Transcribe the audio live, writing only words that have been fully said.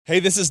Hey,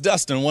 this is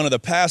Dustin, one of the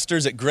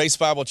pastors at Grace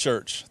Bible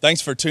Church.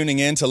 Thanks for tuning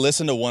in to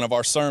listen to one of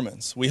our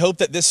sermons. We hope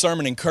that this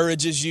sermon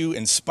encourages you,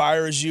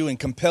 inspires you, and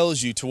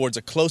compels you towards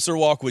a closer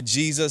walk with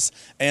Jesus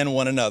and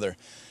one another.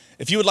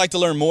 If you would like to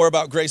learn more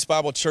about Grace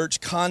Bible Church,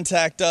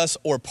 contact us,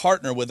 or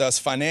partner with us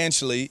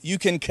financially, you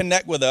can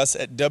connect with us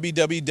at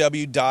www.gbc.life.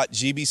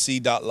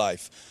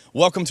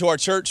 Welcome to our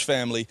church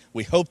family.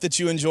 We hope that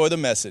you enjoy the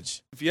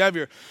message. If you have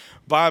your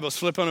Bibles,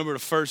 flip on over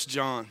to 1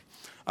 John.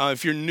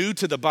 If you're new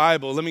to the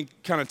Bible, let me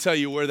kind of tell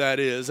you where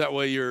that is. That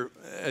way,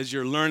 as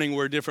you're learning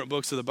where different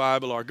books of the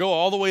Bible are, go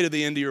all the way to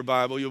the end of your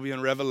Bible. You'll be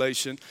in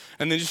Revelation,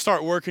 and then just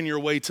start working your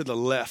way to the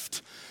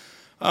left.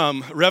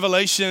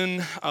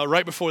 Revelation,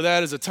 right before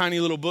that is a tiny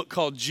little book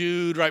called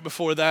Jude. Right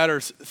before that are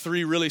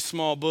three really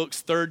small books,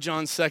 3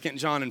 John, 2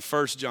 John, and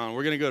 1 John.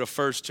 We're going to go to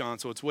 1 John,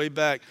 so it's way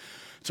back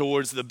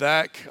towards the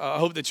back. I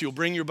hope that you'll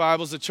bring your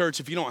Bibles to church.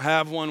 If you don't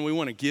have one, we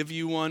want to give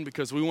you one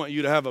because we want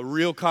you to have a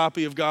real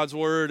copy of God's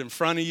Word in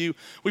front of you.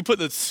 We put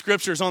the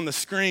scriptures on the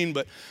screen,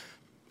 but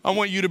I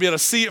want you to be able to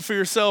see it for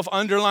yourself,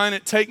 underline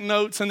it, take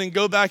notes, and then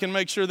go back and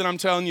make sure that I'm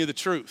telling you the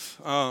truth.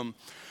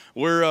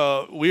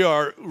 We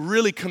are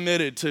really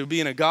committed to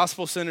being a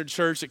gospel-centered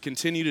church that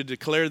continue to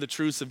declare the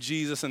truths of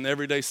Jesus and the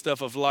everyday stuff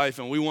of life,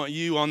 and we want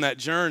you on that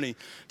journey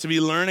to be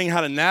learning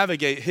how to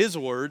navigate His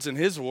words and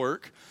His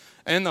work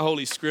and the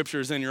Holy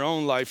Scriptures in your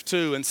own life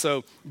too. And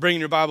so bringing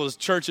your Bible to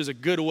church is a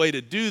good way to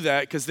do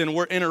that because then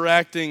we're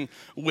interacting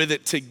with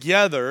it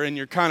together and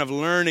you're kind of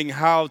learning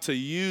how to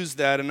use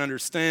that and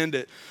understand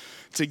it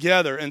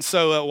together. And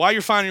so while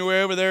you're finding your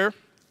way over there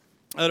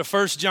to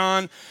 1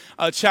 John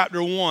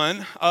chapter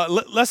 1,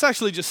 let's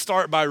actually just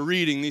start by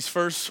reading these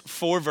first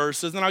 4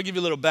 verses, and I'll give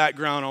you a little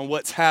background on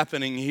what's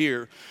happening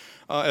here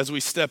as we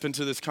step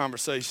into this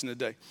conversation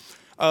today.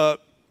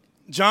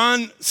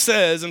 John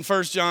says in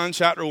 1 John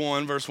chapter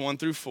 1, verse 1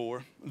 through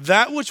 4,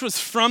 that which was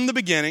from the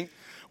beginning,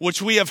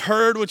 which we have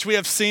heard, which we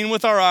have seen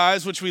with our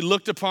eyes, which we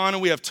looked upon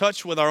and we have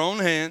touched with our own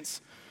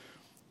hands,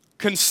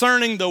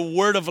 concerning the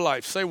word of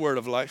life. Say word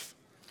of life.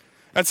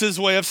 That's his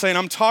way of saying,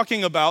 I'm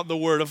talking about the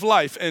word of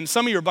life. And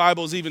some of your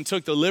Bibles even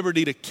took the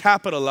liberty to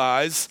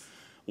capitalize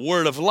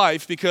word of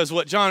life because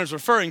what John is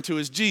referring to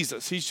is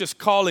Jesus. He's just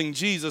calling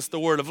Jesus the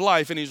word of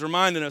life. And he's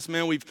reminding us,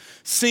 man, we've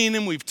seen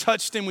him, we've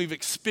touched him, we've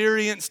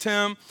experienced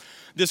him.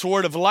 This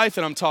word of life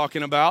that I'm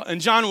talking about.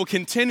 And John will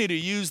continue to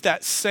use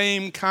that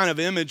same kind of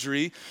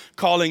imagery,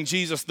 calling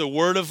Jesus the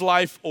word of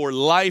life or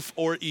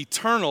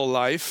eternal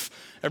life.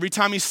 Every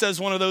time he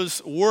says one of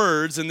those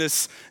words in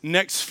this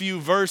next few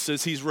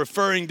verses, he's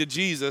referring to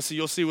Jesus. So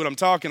you'll see what I'm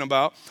talking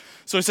about.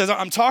 So he says,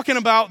 I'm talking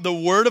about the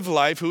word of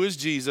life, who is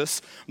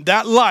Jesus.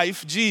 That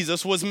life,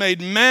 Jesus, was made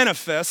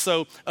manifest,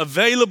 so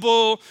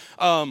available,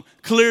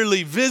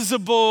 clearly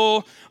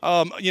visible.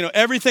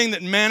 Everything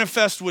that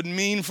manifest would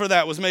mean for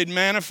that was made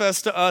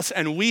manifest to us,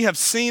 and we have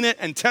seen it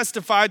and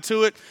testified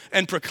to it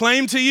and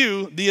proclaimed to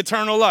you the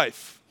eternal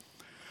life,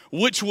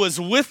 which was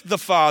with the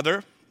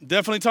Father,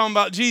 definitely talking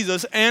about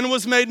Jesus, and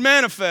was made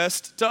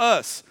manifest to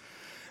us.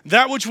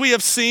 That which we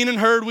have seen and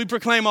heard, we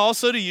proclaim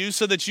also to you,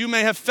 so that you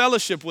may have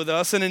fellowship with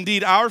us. And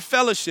indeed, our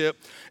fellowship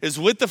is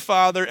with the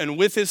Father and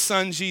with his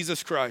Son,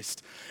 Jesus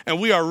Christ.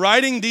 And we are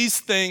writing these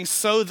things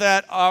so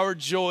that our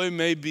joy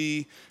may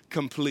be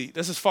complete.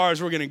 That's as far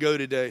as we're going to go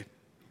today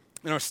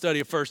in our study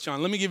of 1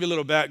 John. Let me give you a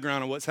little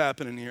background on what's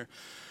happening here.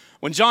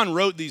 When John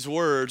wrote these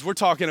words, we're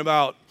talking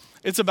about,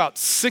 it's about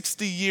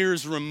 60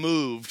 years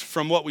removed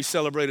from what we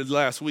celebrated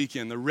last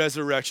weekend, the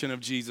resurrection of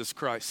Jesus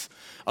Christ.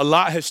 A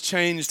lot has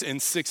changed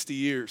in 60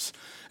 years.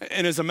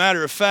 And as a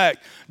matter of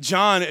fact,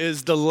 John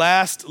is the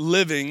last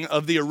living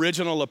of the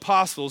original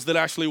apostles that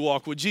actually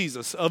walked with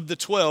Jesus. Of the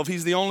 12,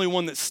 he's the only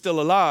one that's still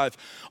alive.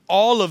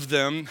 All of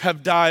them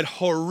have died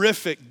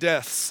horrific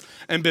deaths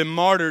and been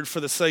martyred for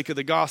the sake of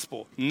the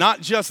gospel.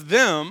 Not just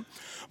them,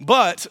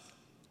 but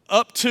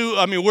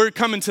we're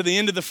coming to the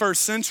end of the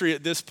first century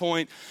at this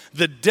point.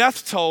 The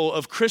death toll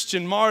of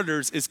Christian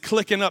martyrs is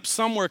clicking up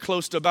somewhere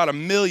close to about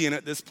 1 million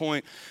at this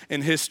point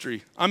in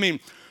history.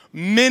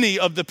 Many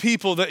of the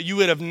people that you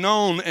would have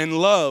known and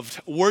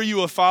loved, were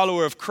you a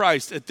follower of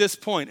Christ at this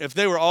point, if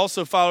they were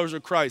also followers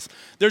of Christ,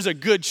 there's a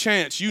good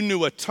chance you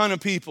knew a ton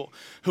of people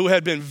who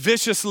had been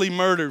viciously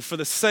murdered for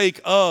the sake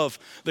of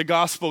the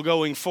gospel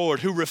going forward,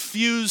 who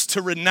refused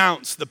to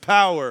renounce the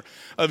power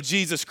of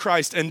Jesus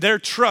Christ and their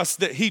trust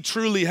that he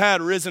truly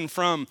had risen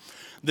from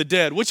the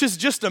dead, which is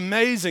just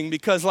amazing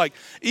because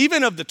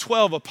even of the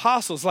 12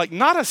 apostles,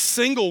 not a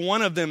single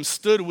one of them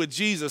stood with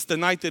Jesus the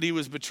night that he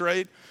was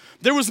betrayed.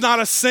 There was not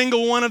a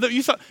single one of them.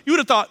 You would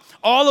have thought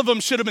all of them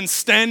should have been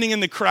standing in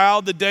the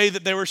crowd the day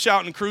that they were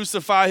shouting,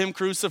 crucify him,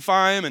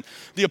 crucify him. And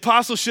the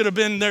apostles should have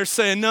been there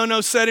saying,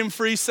 no, set him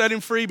free, set him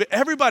free. But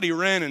everybody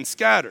ran and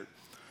scattered.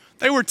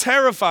 They were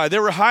terrified. They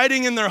were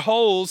hiding in their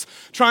holes,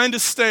 trying to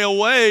stay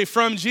away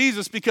from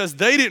Jesus because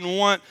they didn't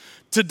want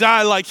to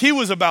die like he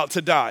was about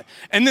to die.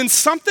 And then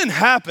something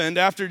happened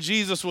after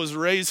Jesus was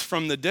raised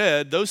from the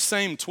dead. Those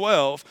same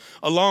 12,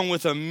 along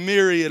with a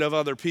myriad of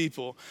other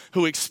people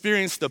who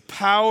experienced the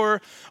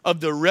power of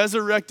the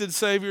resurrected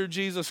Savior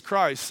Jesus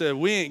Christ, said,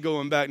 we ain't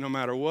going back no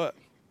matter what.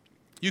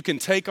 You can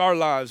take our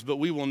lives, but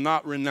we will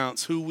not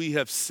renounce who we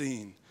have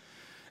seen.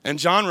 And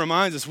John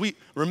reminds us,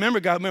 remember,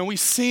 God, man, we've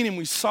seen him,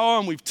 we saw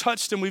him, we've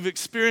touched him, we've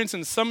experienced,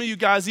 and some of you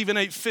guys even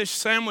ate fish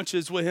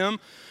sandwiches with him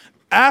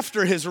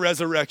after his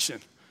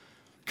resurrection.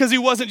 Because he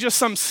wasn't just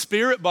some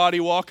spirit body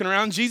walking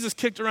around. Jesus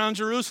kicked around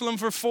Jerusalem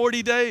for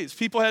 40 days.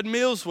 People had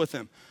meals with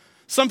him.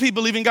 Some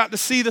people even got to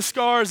see the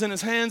scars in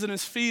his hands and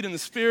his feet and the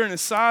spear in his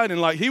side,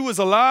 and like he was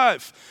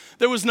alive.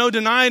 There was no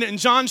denying it, and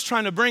John's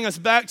trying to bring us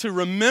back to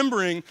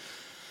remembering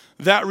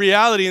that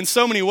reality in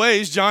so many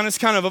ways. John is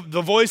kind of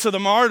the voice of the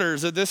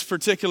martyrs at this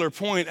particular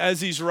point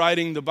as he's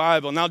writing the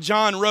Bible. Now,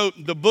 John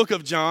wrote the book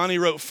of John. He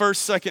wrote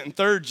 1st, 2nd, and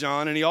 3rd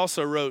John, and he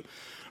also wrote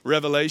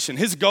Revelation.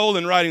 His goal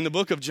in writing the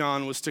book of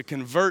John was to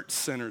convert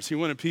sinners. He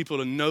wanted people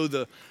to know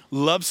the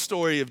love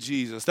story of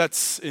Jesus.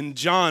 That's in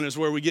John is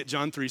where we get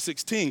John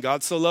 3:16.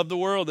 God so loved the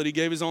world that he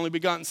gave his only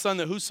begotten son,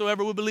 that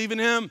whosoever would believe in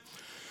him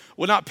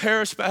would not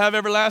perish but have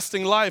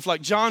everlasting life.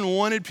 Like John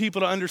wanted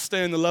people to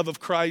understand the love of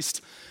Christ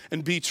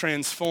and be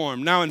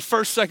transformed. Now in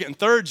 1st, 2nd, and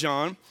 3rd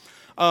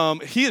John,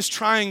 he is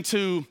trying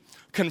to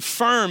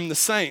confirm the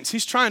saints.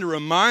 He's trying to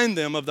remind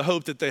them of the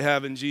hope that they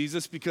have in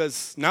Jesus,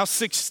 because now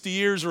 60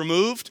 years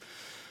removed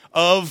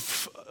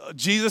of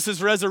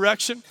Jesus'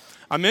 resurrection,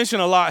 I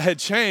mentioned a lot had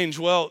changed.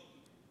 Well,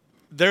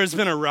 there's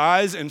been a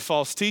rise in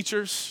false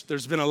teachers.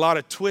 There's been a lot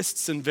of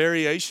twists and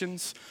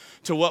variations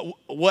to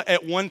what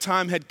at one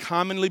time had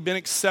commonly been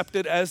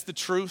accepted as the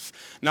truth.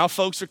 Now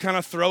folks are kind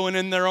of throwing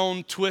in their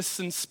own twists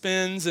and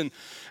spins, and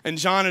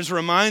John is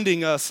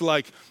reminding us,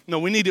 like, no,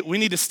 we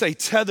need to stay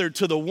tethered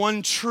to the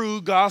one true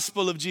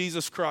gospel of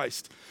Jesus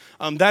Christ.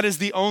 That is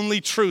the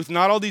only truth,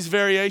 not all these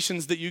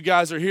variations that you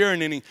guys are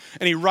hearing. And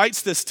he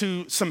writes this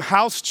to some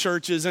house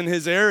churches in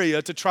his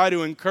area to try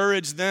to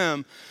encourage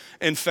them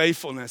in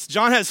faithfulness.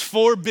 John has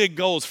 4 big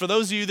goals. For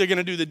those of you that are going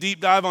to do the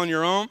deep dive on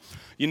your own,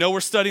 you know we're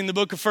studying the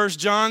book of 1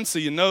 John, so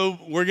you know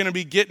we're going to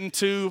be getting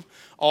to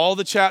all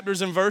the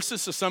chapters and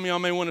verses, so some of y'all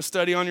may want to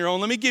study on your own.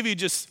 Let me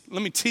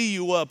tee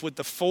you up with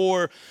the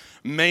 4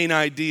 main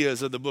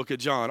ideas of the book of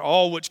John,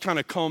 all which kind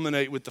of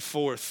culminate with the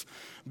 4th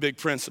big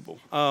principle.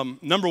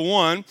 Number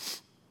 1,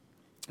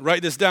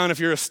 write this down if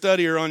you're a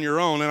studier on your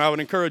own, and I would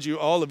encourage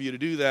all of you to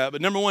do that.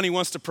 But number 1, he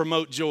wants to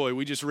promote joy.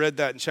 We just read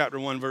that in chapter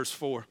 1, verse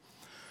 4.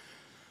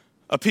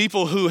 A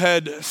people who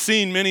had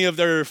seen many of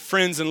their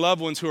friends and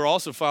loved ones who are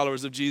also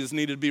followers of Jesus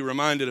needed to be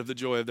reminded of the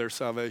joy of their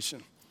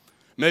salvation.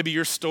 Maybe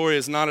your story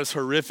is not as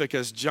horrific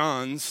as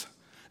John's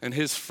and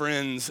his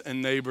friends and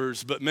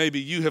neighbors, but maybe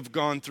you have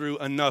gone through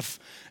enough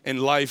in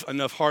life,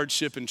 enough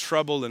hardship and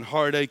trouble and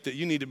heartache that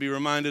you need to be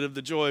reminded of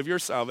the joy of your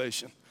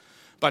salvation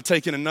by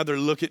taking another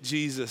look at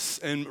Jesus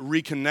and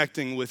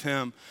reconnecting with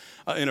him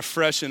in a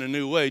fresh and a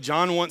new way.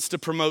 John wants to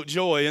promote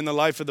joy in the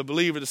life of the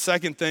believer. The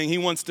second thing, he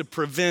wants to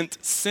prevent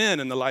sin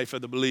in the life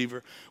of the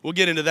believer. We'll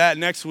get into that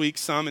next week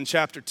some in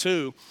chapter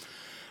 2.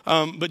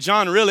 But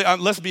John really,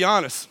 let's be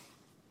honest,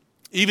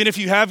 even if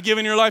you have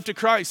given your life to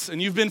Christ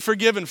and you've been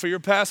forgiven for your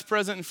past,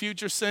 present, and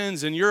future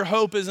sins, and your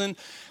hope is in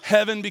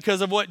heaven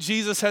because of what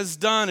Jesus has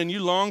done, and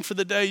you long for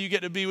the day you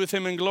get to be with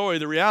him in glory,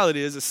 the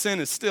reality is that sin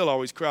is still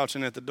always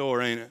crouching at the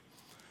door, ain't it?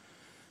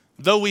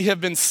 Though we have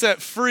been set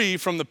free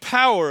from the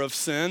power of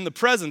sin, the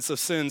presence of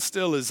sin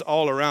still is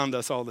all around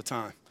us all the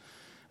time.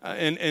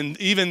 And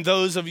even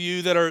those of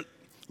you that are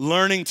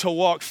learning to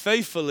walk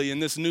faithfully in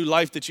this new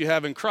life that you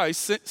have in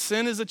Christ,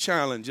 sin is a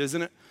challenge,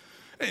 isn't it?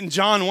 And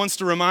John wants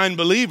to remind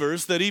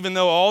believers that even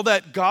though all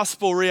that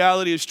gospel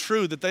reality is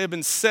true, that they have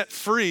been set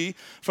free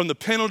from the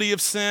penalty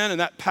of sin and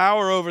that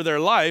power over their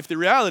life, the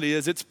reality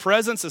is its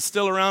presence is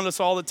still around us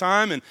all the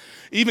time. And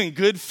even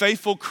good,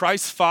 faithful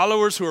Christ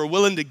followers who are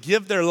willing to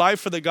give their life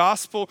for the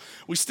gospel,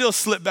 we still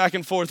slip back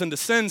and forth into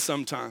sin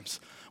sometimes.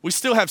 We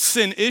still have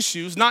sin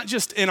issues, not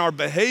just in our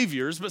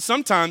behaviors, but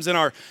sometimes in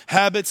our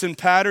habits and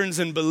patterns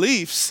and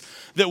beliefs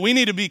that we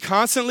need to be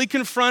constantly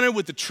confronted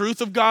with the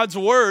truth of God's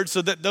word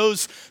so that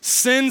those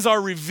sins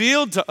are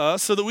revealed to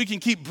us so that we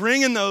can keep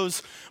bringing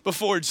those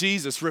before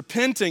Jesus,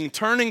 repenting,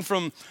 turning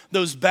from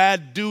those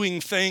bad doing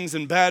things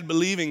and bad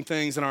believing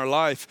things in our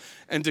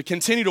life, and to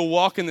continue to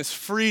walk in this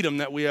freedom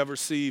that we have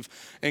received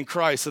in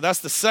Christ. So that's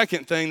the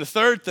second thing. The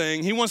third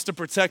thing, he wants to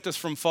protect us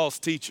from false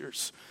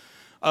teachers.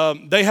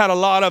 They had a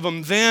lot of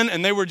them then,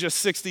 and they were just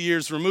 60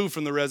 years removed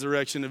from the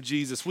resurrection of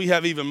Jesus. We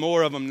have even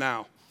more of them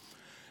now.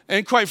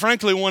 And quite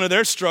frankly, one of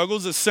their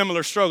struggles, a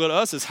similar struggle to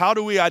us, is how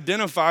do we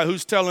identify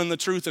who's telling the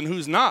truth and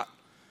who's not?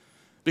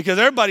 Because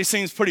everybody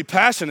seems pretty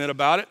passionate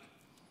about it.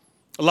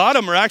 A lot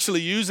of them are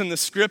actually using the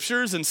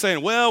scriptures and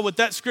saying, well, what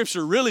that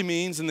scripture really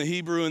means in the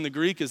Hebrew and the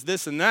Greek is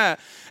this and that.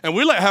 And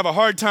we have a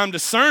hard time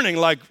discerning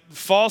like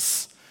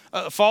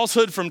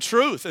falsehood from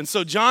truth. And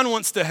so John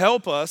wants to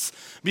help us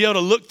be able to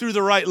look through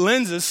the right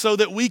lenses so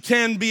that we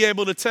can be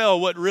able to tell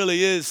what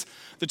really is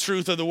the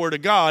truth of the Word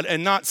of God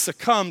and not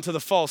succumb to the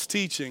false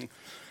teaching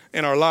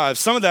in our lives.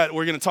 Some of that,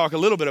 we're going to talk a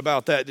little bit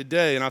about that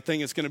today, and I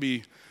think it's going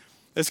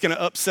to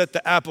upset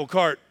the apple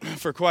cart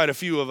for quite a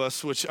few of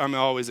us, which I'm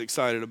always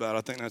excited about.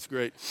 I think that's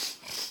great.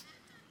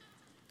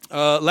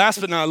 Last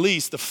but not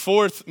least, the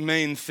fourth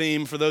main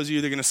theme for those of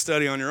you that are going to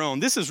study on your own.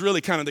 This is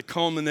really kind of the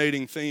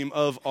culminating theme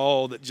of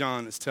all that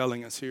John is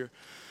telling us here.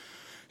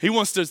 He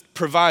wants to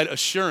provide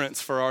assurance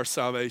for our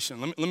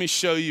salvation. Let me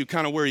show you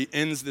kind of where he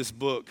ends this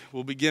book.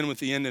 We'll begin with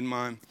the end in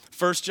mind.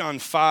 1 John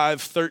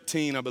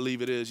 5:13, I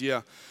believe it is.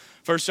 Yeah.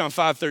 1 John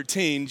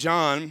 5:13,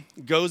 John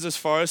goes as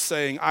far as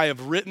saying, I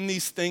have written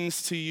these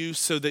things to you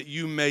so that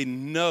you may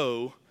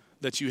know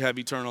that you have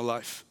eternal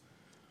life.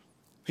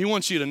 He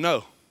wants you to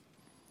know.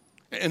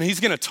 And he's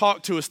going to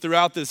talk to us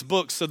throughout this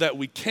book so that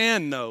we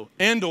can know,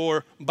 and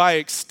or by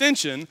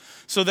extension,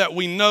 so that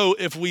we know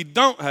if we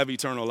don't have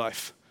eternal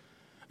life.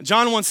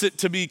 John wants it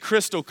to be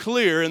crystal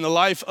clear in the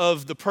life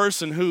of the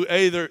person who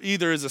either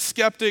is a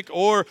skeptic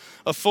or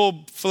a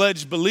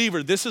full-fledged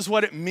believer. This is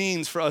what it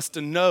means for us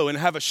to know and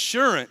have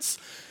assurance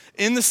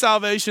in the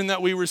salvation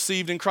that we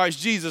received in Christ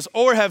Jesus,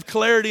 or have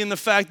clarity in the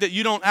fact that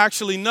you don't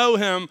actually know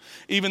him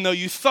even though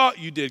you thought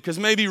you did, because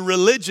maybe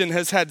religion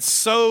has had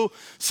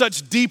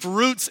such deep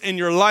roots in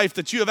your life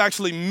that you have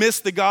actually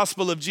missed the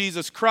gospel of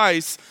Jesus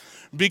Christ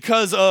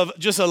because of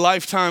just a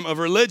lifetime of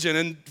religion.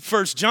 And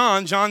 1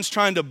 John's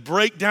trying to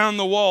break down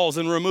the walls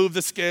and remove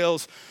the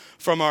scales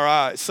from our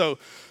eyes. So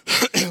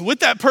with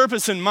that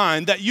purpose in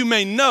mind, that you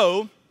may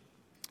know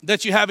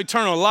that you have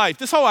eternal life,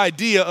 this whole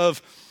idea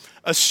of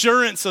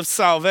assurance of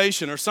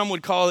salvation, or some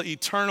would call it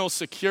eternal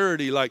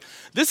security. Like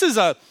this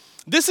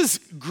has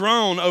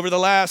grown over the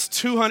last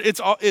 200.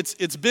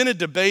 It's been a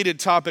debated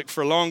topic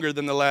for longer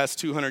than the last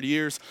 200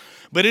 years,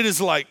 but it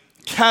is like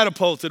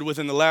catapulted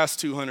within the last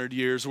 200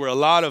 years, where a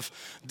lot of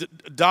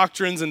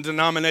doctrines and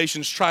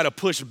denominations try to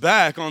push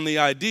back on the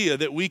idea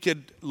that we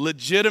could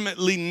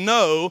legitimately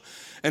know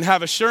and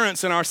have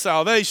assurance in our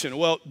salvation.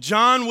 Well,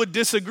 John would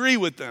disagree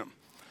with them.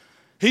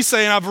 He's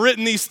saying, I've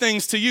written these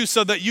things to you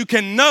so that you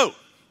can know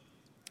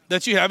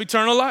that you have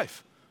eternal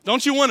life.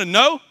 Don't you want to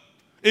know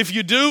if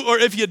you do or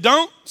if you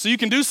don't, so you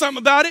can do something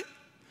about it?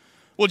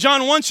 Well,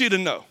 John wants you to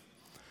know.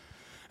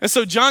 And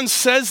so John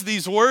says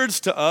these words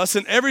to us,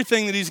 and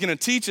everything that he's going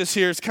to teach us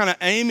here is kind of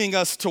aiming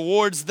us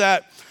towards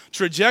that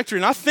trajectory.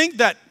 And I think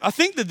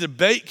the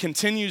debate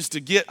continues to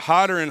get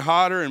hotter and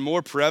hotter and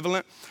more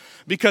prevalent,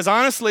 because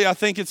honestly, I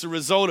think it's a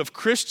result of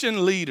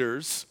Christian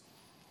leaders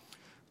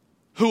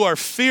who are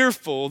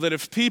fearful that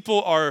if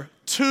people are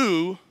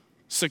too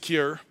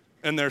secure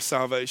in their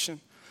salvation,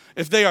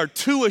 if they are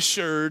too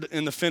assured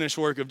in the finished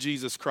work of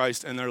Jesus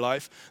Christ in their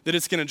life, that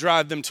it's going to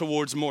drive them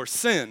towards more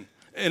sin.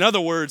 In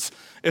other words,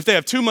 if they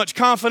have too much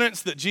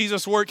confidence that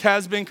Jesus' work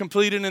has been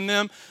completed in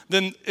them,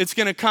 then it's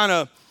going to kind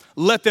of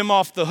let them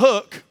off the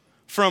hook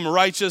from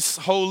righteous,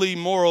 holy,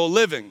 moral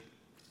living.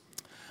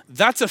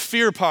 That's a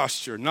fear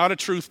posture, not a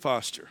truth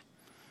posture.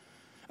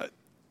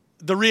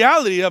 The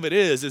reality of it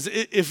is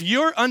if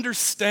your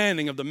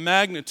understanding of the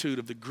magnitude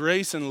of the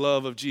grace and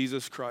love of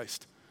Jesus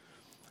Christ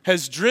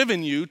has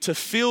driven you to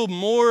feel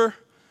more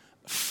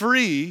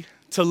free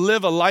to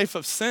live a life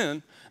of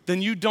sin,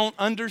 then you don't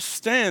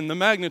understand the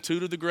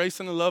magnitude of the grace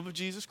and the love of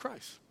Jesus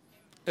Christ.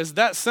 It's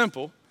that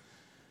simple.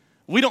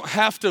 We don't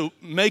have to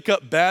make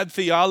up bad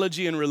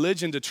theology and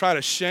religion to try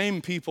to shame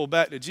people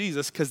back to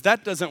Jesus, because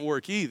that doesn't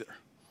work either.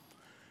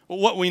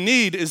 What we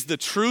need is the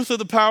truth of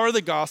the power of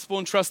the gospel,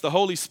 and trust the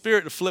Holy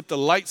Spirit to flip the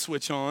light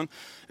switch on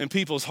in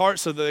people's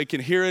hearts so that they can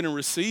hear it and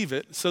receive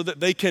it, so that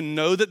they can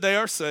know that they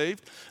are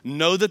saved,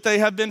 know that they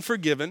have been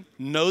forgiven,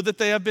 know that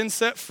they have been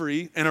set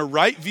free, and a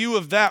right view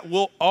of that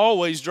will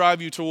always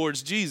drive you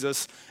towards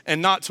Jesus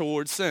and not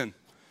towards sin.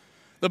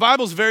 The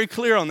Bible's very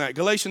clear on that.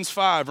 Galatians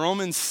 5,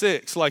 Romans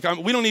 6. We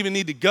don't even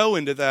need to go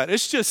into that.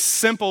 It's just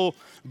simple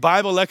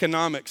Bible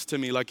economics to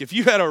me. Like if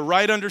you had a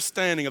right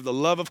understanding of the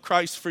love of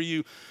Christ for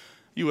you,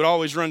 you would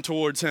always run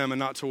towards him and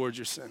not towards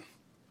your sin.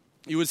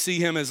 You would see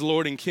him as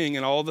Lord and King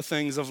in all the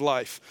things of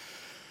life.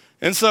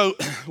 And so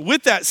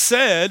with that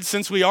said,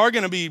 since we are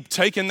going to be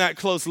taking that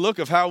close look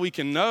of how we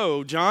can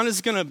know, John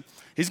is going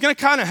to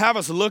kind of have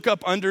us look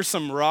up under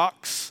some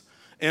rocks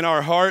in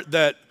our heart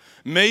that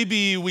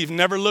maybe we've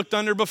never looked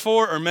under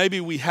before, or maybe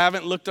we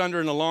haven't looked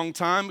under in a long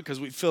time because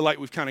we feel like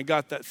we've kind of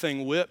got that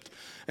thing whipped.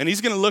 And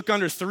he's going to look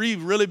under three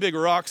really big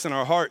rocks in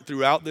our heart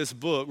throughout this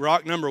book.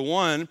 Rock number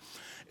one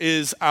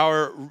is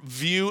our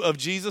view of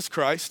Jesus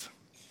Christ.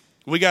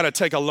 We got to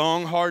take a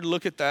long, hard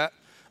look at that.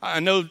 I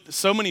know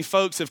so many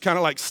folks have kind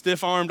of like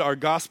stiff-armed our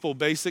gospel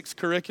basics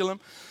curriculum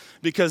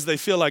because they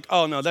feel like,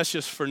 oh no, that's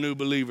just for new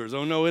believers.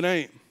 Oh no, it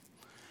ain't.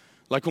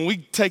 Like when we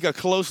take a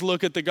close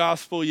look at the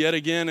gospel yet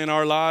again in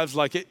our lives,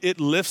 like it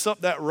lifts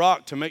up that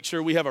rock to make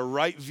sure we have a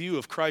right view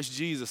of Christ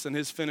Jesus and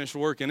his finished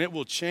work, and it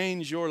will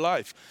change your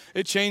life.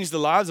 It changed the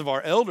lives of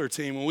our elder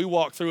team when we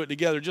walked through it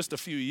together just a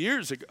few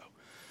years ago.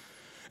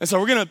 And so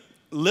we're going to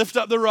lift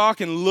up the rock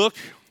and look,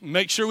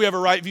 make sure we have a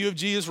right view of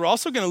Jesus. We're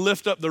also going to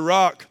lift up the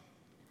rock.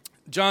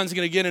 John's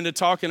going to get into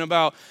talking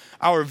about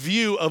our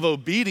view of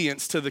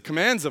obedience to the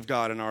commands of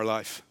God in our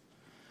life.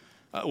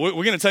 We're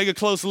going to take a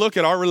close look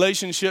at our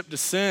relationship to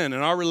sin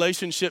and our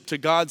relationship to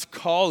God's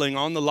calling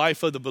on the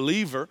life of the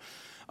believer,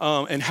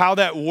 and how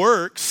that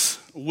works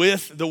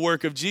with the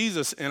work of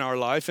Jesus in our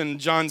life. And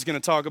John's going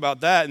to talk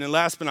about that. And then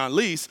last but not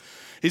least,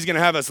 He's going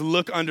to have us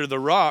look under the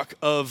rock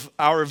of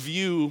our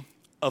view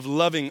of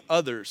loving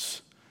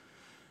others.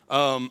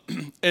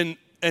 And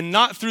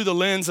not through the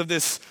lens of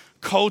this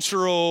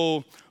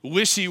cultural,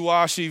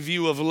 wishy-washy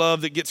view of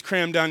love that gets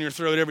crammed down your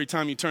throat every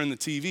time you turn the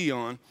TV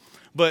on,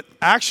 but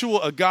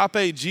actual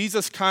agape,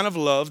 Jesus kind of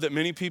love that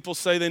many people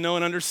say they know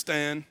and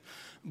understand.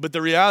 But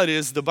the reality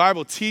is the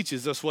Bible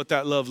teaches us what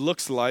that love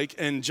looks like,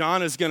 and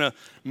John is going to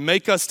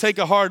make us take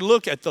a hard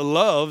look at the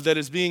love that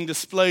is being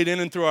displayed in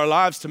and through our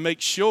lives to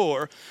make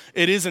sure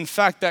it is in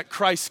fact that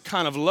Christ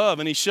kind of love.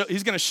 And he's going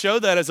to show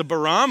that as a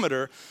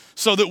barometer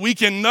so that we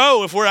can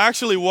know if we're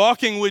actually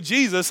walking with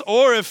Jesus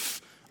or if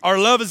our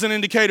love is an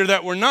indicator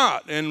that we're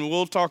not. And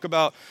we'll talk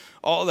about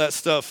all that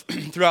stuff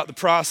throughout the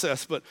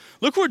process. But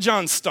look where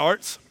John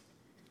starts.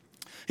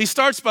 He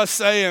starts by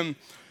saying,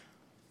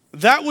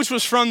 that which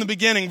was from the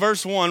beginning,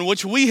 verse 1,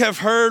 which we have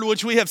heard,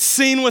 which we have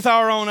seen with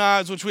our own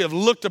eyes, which we have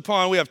looked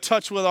upon, we have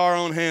touched with our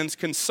own hands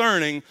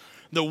concerning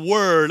the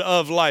word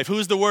of life. Who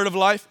is the word of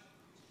life?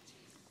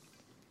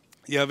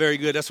 Yeah, very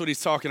good. That's what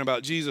he's talking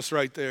about, Jesus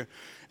right there.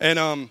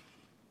 And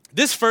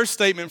this first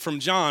statement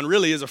from John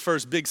really is a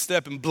first big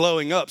step in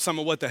blowing up some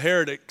of what the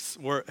heretics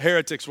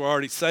were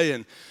already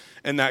saying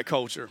in that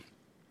culture.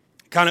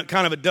 Kind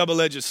of a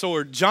double-edged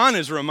sword. John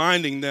is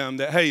reminding them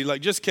that, hey,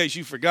 like just in case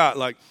you forgot,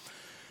 like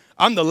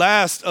I'm the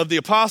last of the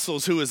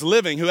apostles who is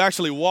living, who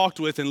actually walked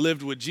with and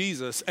lived with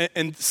Jesus.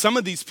 And some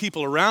of these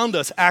people around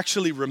us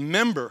actually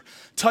remember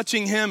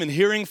touching him and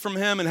hearing from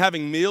him and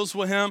having meals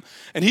with him.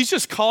 And he's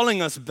just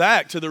calling us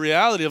back to the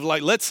reality of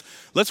like, let's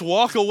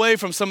walk away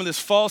from some of this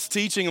false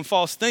teaching and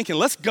false thinking.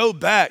 Let's go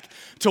back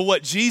to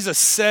what Jesus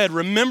said.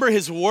 Remember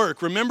his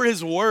work, remember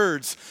his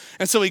words.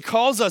 And so he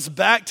calls us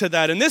back to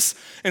that. And this,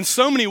 in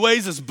so many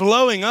ways, is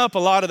blowing up a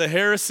lot of the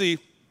heresy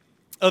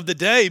of the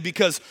day,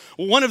 because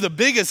one of the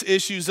biggest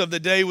issues of the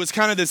day was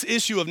kind of this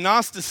issue of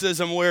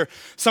Gnosticism, where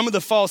some of the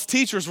false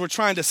teachers were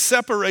trying to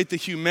separate the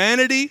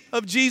humanity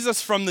of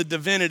Jesus from the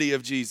divinity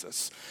of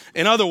Jesus.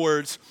 In other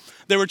words,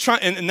 they were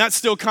trying, and that's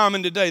still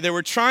common today, they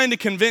were trying to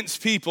convince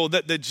people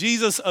that the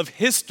Jesus of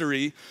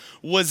history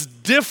was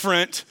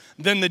different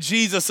than the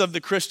Jesus of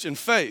the Christian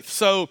faith.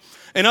 So,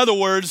 in other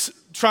words,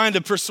 trying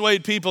to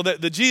persuade people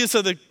that the Jesus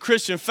of the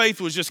Christian faith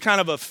was just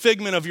kind of a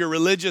figment of your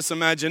religious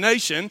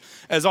imagination,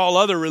 as all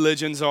other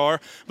religions are,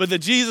 but the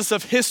Jesus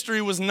of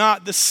history was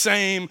not the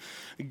same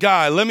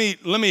guy. Let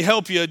me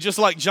help you, just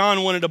like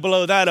John wanted to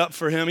blow that up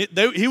for him.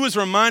 He was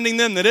reminding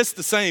them that it's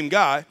the same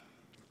guy.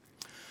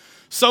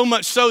 So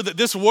much so that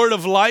this word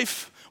of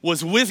life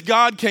was with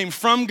God, came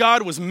from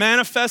God, was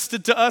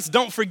manifested to us.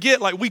 Don't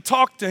forget, like we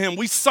talked to him,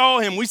 we saw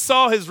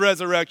his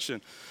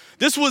resurrection.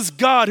 This was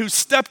God who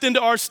stepped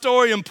into our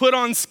story and put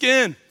on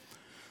skin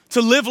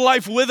to live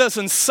life with us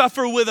and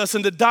suffer with us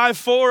and to die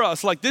for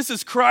us. Like this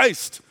is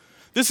Christ.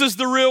 This is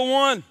the real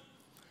one.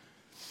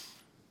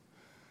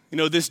 You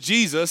know, this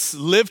Jesus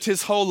lived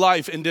his whole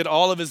life and did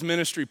all of his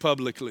ministry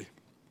publicly.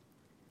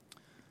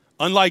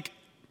 Unlike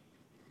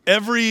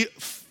every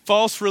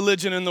false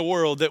religion in the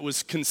world that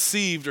was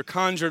conceived or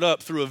conjured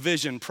up through a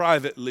vision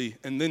privately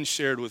and then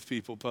shared with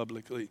people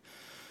publicly.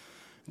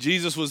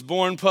 Jesus was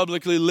born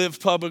publicly, lived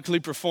publicly,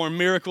 performed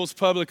miracles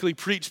publicly,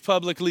 preached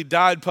publicly,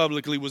 died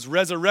publicly, was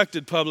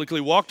resurrected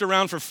publicly, walked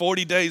around for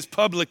 40 days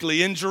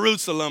publicly in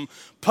Jerusalem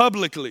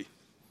publicly.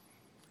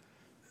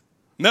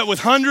 Met with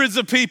hundreds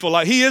of people.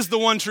 Like he is the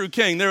one true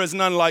king. There is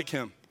none like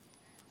him.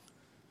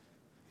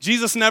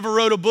 Jesus never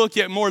wrote a book,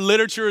 yet more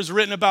literature is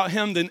written about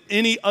him than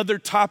any other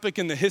topic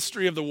in the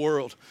history of the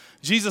world.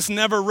 Jesus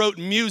never wrote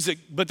music,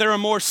 but there are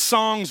more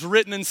songs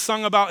written and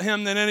sung about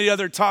him than any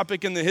other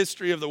topic in the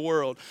history of the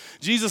world.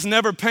 Jesus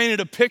never painted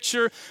a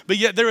picture, but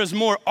yet there is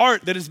more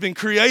art that has been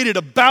created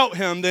about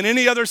him than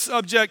any other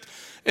subject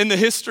in the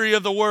history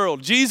of the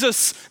world.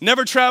 Jesus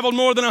never traveled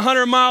more than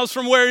 100 miles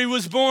from where he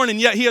was born,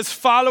 and yet he has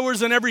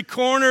followers in every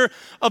corner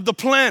of the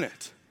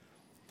planet.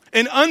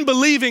 An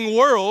unbelieving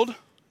world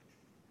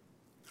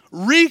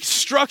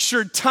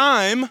restructured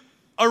time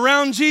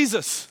around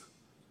Jesus.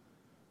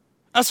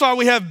 That's why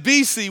we have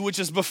BC, which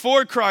is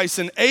before Christ,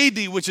 and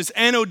AD, which is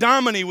Anno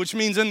Domini, which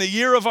means in the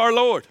year of our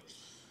Lord.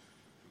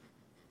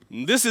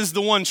 And this is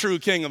the one true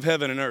King of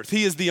heaven and earth.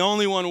 He is the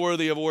only one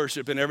worthy of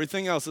worship, and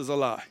everything else is a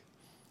lie.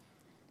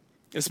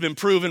 It's been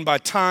proven by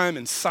time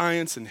and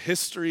science and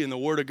history, and the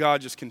Word of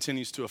God just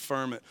continues to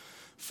affirm it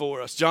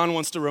for us. John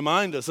wants to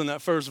remind us in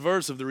that first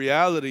verse of the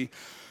reality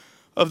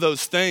of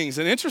those things.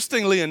 And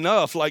interestingly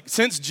enough, like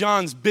since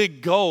John's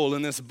big goal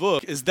in this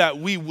book is that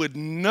we would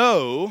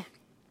know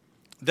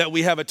that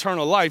we have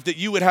eternal life, that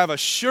you would have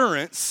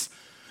assurance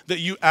that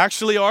you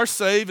actually are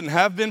saved and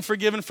have been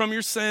forgiven from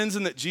your sins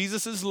and that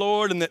Jesus is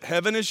Lord and that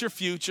heaven is your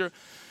future.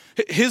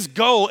 His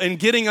goal in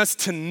getting us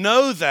to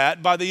know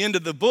that by the end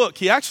of the book,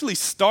 he actually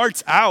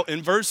starts out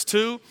in verse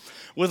 2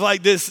 with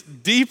like this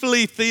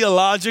deeply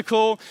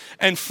theological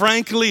and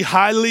frankly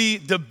highly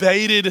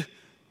debated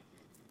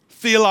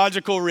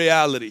theological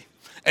reality.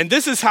 And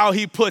this is how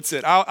he puts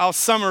it. I'll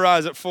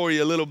summarize it for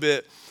you a little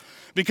bit.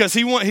 Because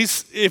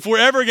if we're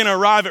ever going to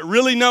arrive at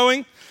really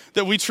knowing,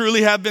 that we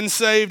truly have been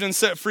saved and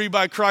set free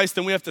by Christ,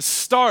 then we have to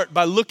start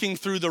by looking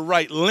through the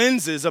right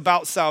lenses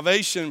about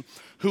salvation,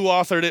 who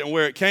authored it and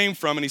where it came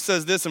from. And he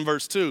says this in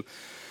verse 2.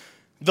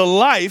 The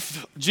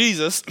life,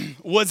 Jesus,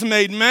 was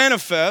made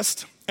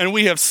manifest, and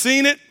we have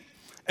seen it,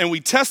 and we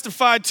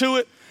testified to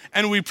it,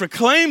 and we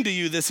proclaim to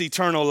you this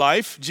eternal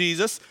life,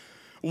 Jesus,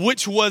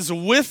 which was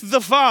with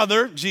the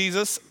Father,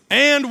 Jesus,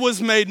 and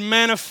was made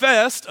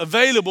manifest,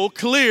 available,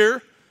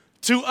 clear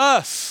to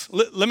us.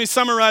 Let me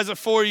summarize it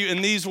for you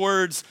in these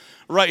words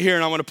right here,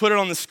 and I want to put it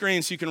on the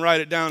screen so you can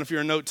write it down if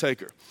you're a note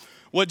taker.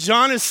 What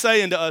John is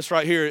saying to us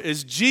right here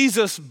is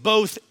Jesus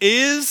both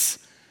is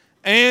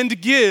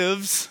and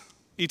gives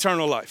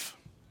eternal life.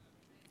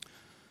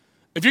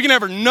 If you're going to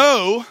ever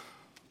know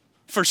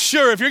for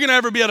sure, if you're going to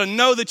ever be able to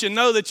know that you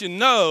know that you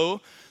know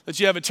that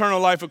you have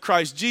eternal life with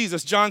Christ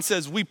Jesus, John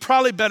says we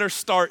probably better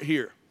start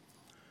here.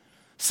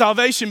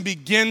 Salvation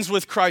begins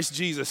with Christ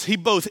Jesus. He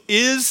both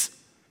is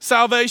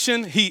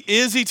salvation, he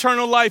is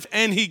eternal life,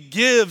 and he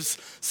gives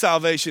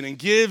salvation and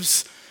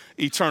gives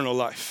eternal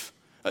life.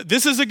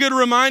 This is a good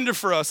reminder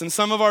for us in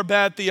some of our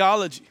bad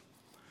theology.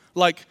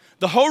 Like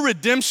the whole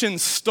redemption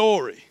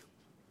story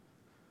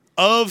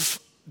of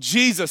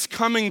Jesus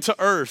coming to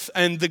earth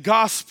and the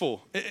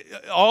gospel,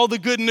 all the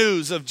good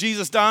news of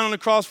Jesus dying on the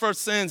cross for our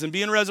sins and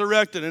being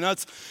resurrected and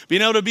us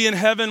being able to be in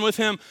heaven with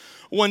him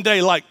one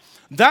day. Like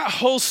that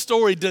whole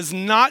story does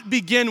not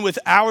begin with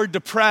our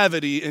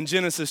depravity in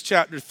Genesis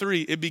chapter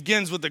 3. It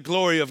begins with the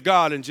glory of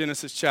God in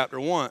Genesis chapter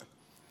 1.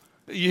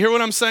 You hear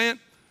what I'm saying?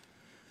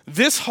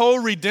 This whole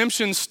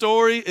redemption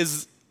story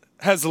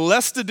has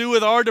less to do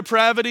with our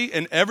depravity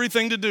and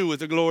everything to do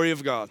with the glory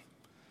of God.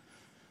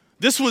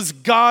 This was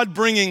God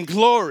bringing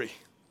glory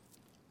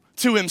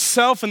to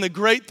himself and the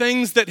great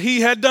things that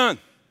he had done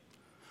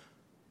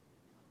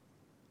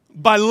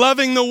by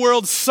loving the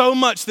world so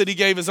much that he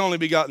gave his only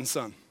begotten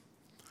son.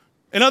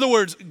 In other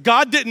words,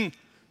 God didn't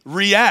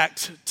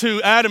react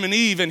to Adam and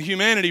Eve and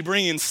humanity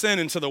bringing sin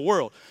into the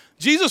world.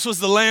 Jesus was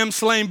the lamb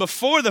slain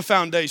before the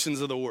foundations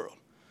of the world.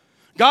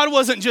 God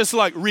wasn't just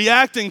like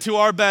reacting to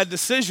our bad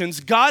decisions.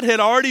 God had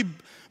already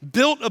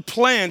built a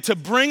plan to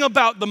bring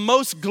about the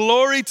most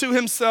glory to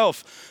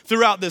himself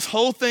throughout this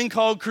whole thing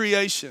called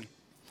creation.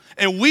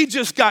 And we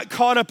just got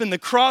caught up in the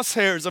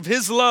crosshairs of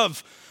his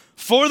love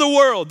for the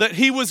world, that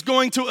he was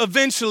going to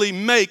eventually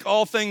make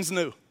all things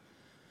new.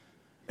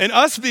 And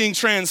us being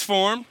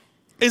transformed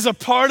is a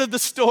part of the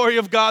story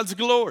of God's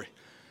glory.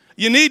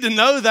 You need to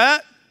know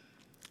that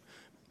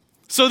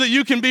so that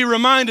you can be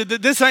reminded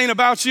that this ain't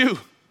about you.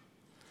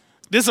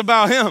 This is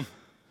about him.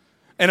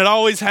 And it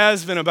always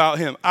has been about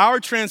him. Our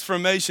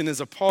transformation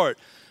is a part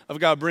of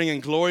God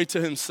bringing glory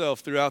to himself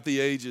throughout the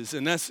ages.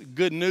 And that's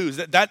good news.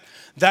 That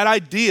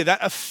idea, that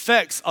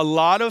affects a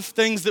lot of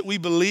things that we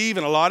believe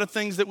and a lot of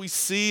things that we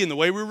see and the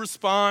way we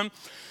respond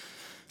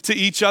to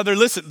each other.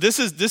 Listen, this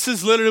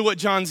is literally what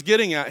John's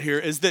getting at here,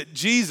 is that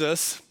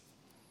Jesus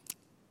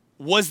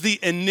was the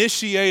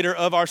initiator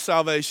of our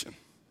salvation.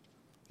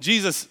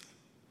 Jesus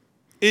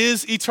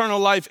is eternal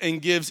life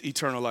and gives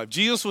eternal life.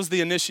 Jesus was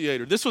the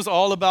initiator. This was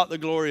all about the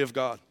glory of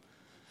God.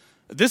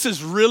 This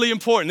is really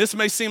important. This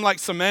may seem like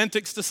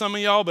semantics to some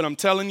of y'all, but I'm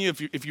telling you,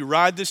 if you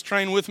ride this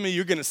train with me,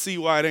 you're going to see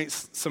why it ain't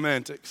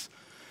semantics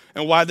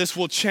and why this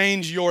will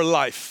change your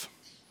life.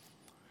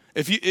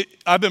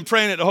 I've been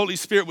praying that the Holy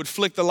Spirit would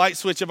flick the light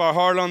switch of our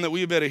heart on, that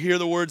we better hear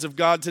the words of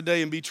God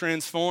today and be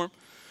transformed.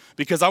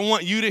 Because I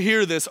want you to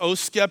hear this, oh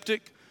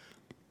skeptic,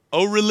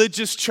 oh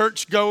religious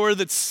churchgoer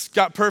that's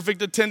got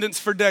perfect attendance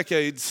for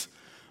decades.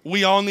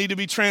 We all need to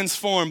be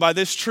transformed by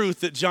this truth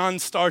that John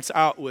starts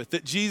out with,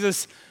 that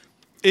Jesus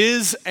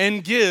is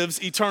and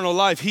gives eternal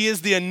life. He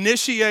is the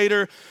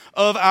initiator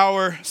of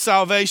our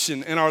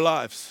salvation in our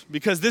lives,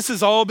 because this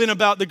has all been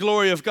about the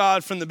glory of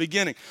God from the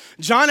beginning.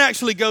 John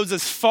actually goes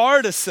as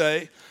far to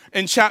say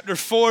in chapter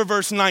 4,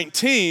 verse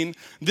 19,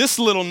 this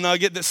little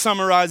nugget that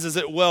summarizes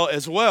it well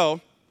as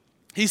well.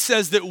 He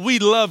says that we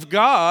love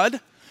God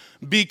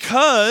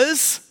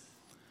because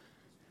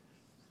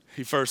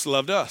he first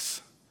loved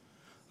us.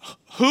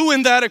 Who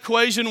in that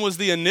equation was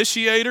the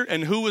initiator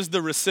and who was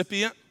the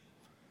recipient,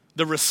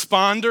 the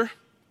responder?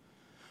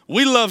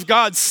 We love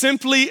God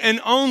simply and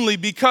only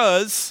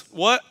because,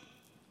 what?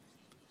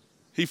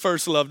 He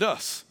first loved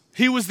us.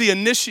 He was the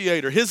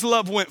initiator. His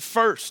love went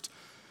first.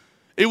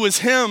 It was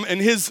him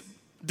and his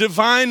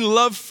divine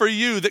love for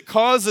you that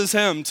causes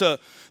him to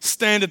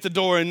stand at the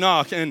door and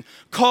knock and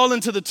call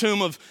into the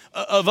tomb of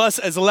us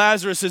as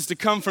Lazarus is to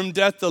come from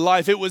death to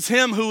life. It was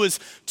him who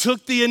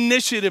took the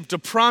initiative to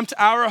prompt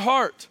our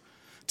heart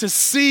to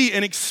see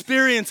and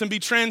experience and be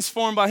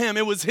transformed by him.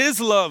 It was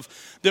his love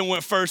that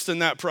went first in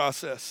that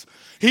process.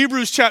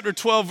 Hebrews chapter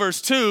 12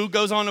 verse 2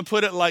 goes on to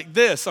put it like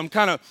this. Looking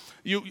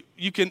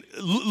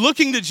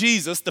to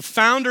Jesus, the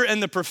founder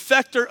and the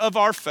perfecter of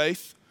our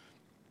faith.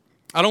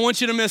 I don't want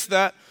you to miss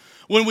that.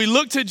 When we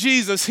look to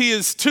Jesus, he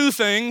is two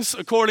things,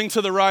 according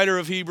to the writer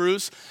of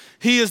Hebrews.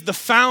 He is the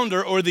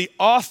founder or the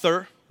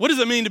author. What does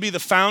it mean to be the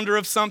founder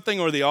of something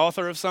or the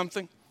author of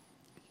something?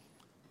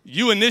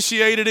 You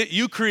initiated it,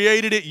 you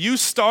created it, you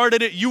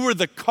started it, you were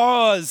the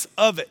cause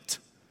of it.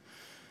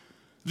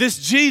 This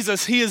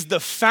Jesus, he is the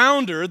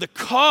founder, the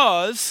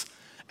cause,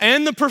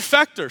 and the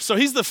perfecter. So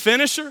he's the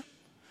finisher.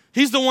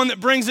 He's the one that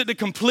brings it to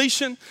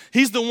completion.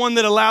 He's the one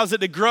that allows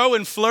it to grow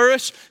and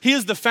flourish. He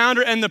is the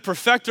founder and the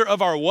perfecter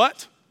of our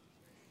what?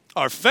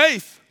 Our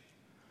faith.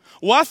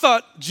 Well, I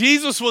thought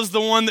Jesus was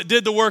the one that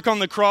did the work on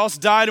the cross,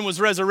 died and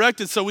was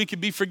resurrected so we could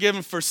be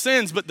forgiven for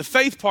sins, but the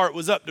faith part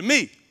was up to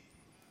me.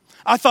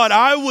 I thought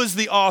I was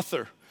the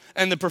author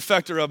and the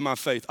perfecter of my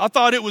faith. I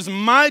thought it was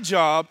my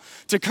job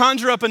to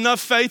conjure up enough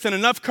faith and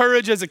enough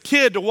courage as a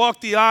kid to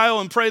walk the aisle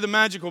and pray the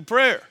magical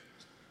prayer.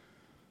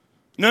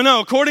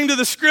 No, according to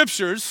the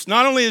scriptures,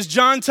 not only is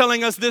John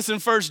telling us this in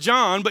 1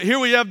 John, but here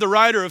we have the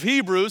writer of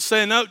Hebrews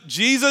saying, no,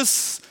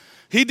 Jesus,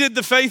 he did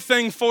the faith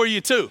thing for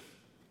you too.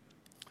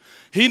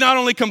 He not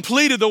only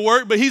completed the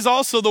work, but he's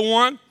also the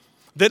one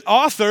that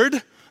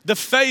authored the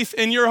faith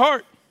in your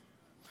heart.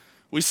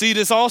 We see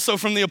this also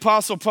from the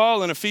Apostle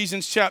Paul in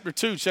Ephesians chapter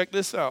 2. Check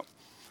this out.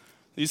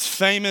 These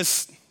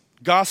famous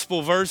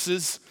gospel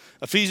verses.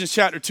 Ephesians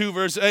chapter 2,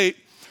 verse 8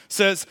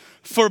 says,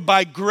 "For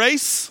by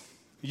grace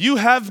you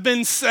have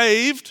been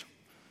saved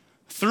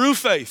through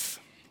faith.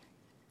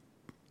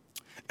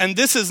 And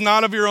this is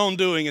not of your own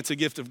doing, it's a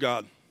gift of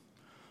God."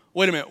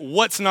 Wait a minute,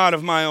 what's not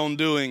of my own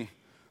doing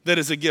that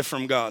is a gift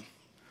from God?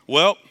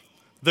 Well,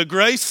 the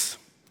grace,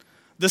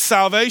 the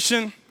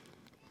salvation,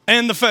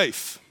 and the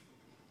faith.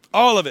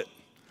 All of it.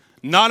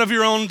 Not of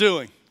your own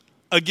doing.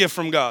 A gift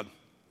from God.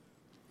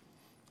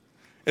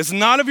 It's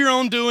not of your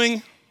own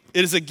doing.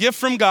 It is a gift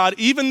from God.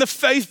 Even the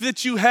faith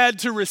that you had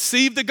to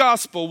receive the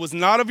gospel was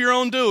not of your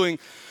own doing.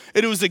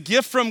 It was a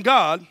gift from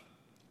God.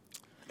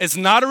 It's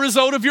not a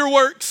result of your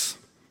works.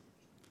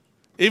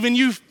 Even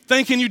you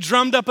thinking you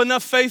drummed up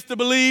enough faith to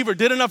believe or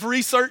did enough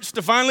research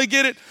to finally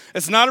get it,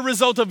 it's not a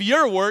result of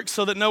your works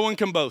so that no one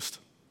can boast.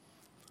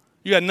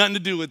 You had nothing to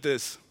do with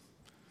this.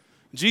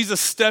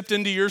 Jesus stepped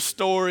into your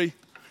story.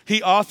 He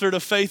authored a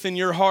faith in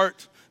your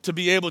heart to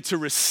be able to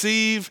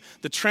receive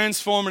the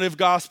transformative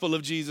gospel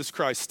of Jesus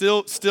Christ.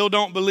 Still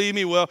don't believe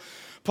me? Well,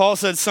 Paul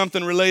said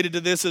something related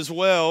to this as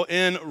well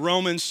in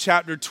Romans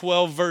chapter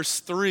 12, verse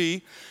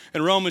 3.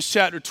 In Romans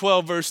chapter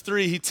 12, verse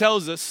 3, he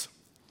tells us,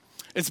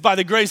 "It's by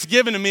the grace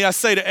given to me, I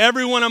say to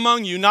everyone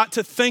among you, not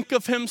to think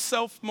of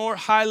himself more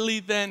highly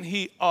than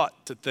he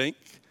ought to think,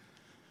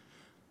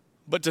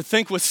 but to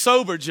think with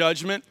sober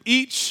judgment,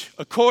 each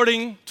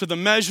according to the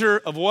measure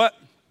of what?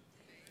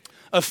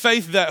 Of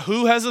faith that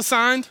who has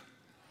assigned?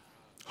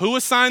 Who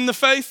assigned the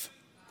faith?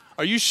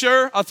 Are you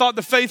sure? I thought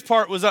the faith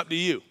part was up to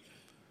you.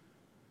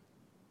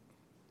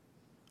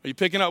 Are you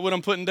picking up what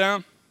I'm putting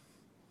down?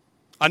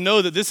 I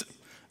know that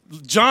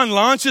John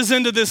launches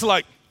into this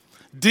like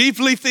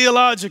deeply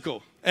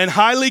theological and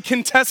highly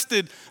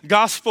contested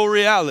gospel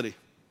reality.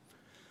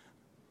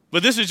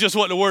 But this is just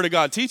what the Word of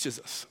God teaches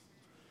us.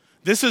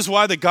 This is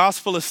why the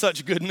gospel is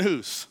such good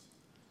news.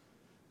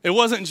 It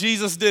wasn't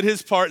Jesus did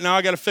his part, now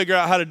I got to figure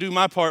out how to do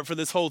my part for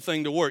this whole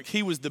thing to work.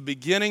 He was the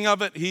beginning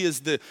of it. He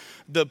is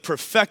the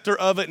perfecter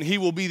of it, and he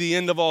will be the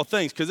end of all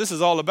things. Because this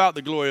is all about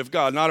the glory of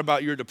God, not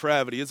about your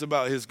depravity. It's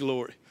about his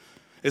glory.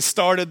 It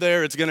started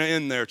there, it's going to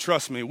end there.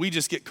 Trust me, we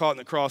just get caught in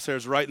the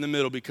crosshairs right in the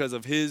middle because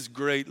of his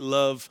great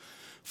love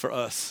for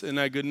us. Isn't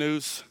that good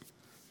news?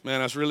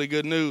 Man, that's really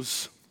good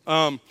news.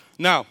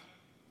 Now,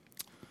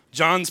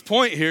 John's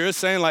point here is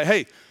saying like,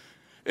 hey,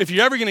 if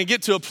you're ever going to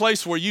get to a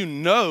place where you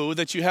know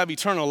that you have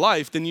eternal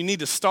life, then you need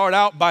to start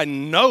out by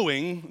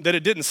knowing that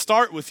it didn't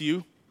start with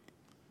you.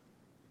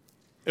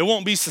 It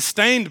won't be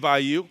sustained by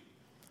you.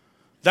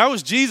 That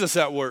was Jesus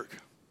at work.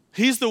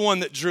 He's the one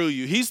that drew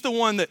you. He's the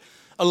one that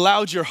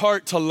allowed your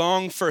heart to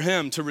long for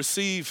him, to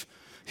receive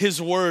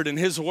his word and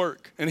his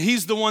work. And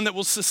he's the one that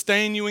will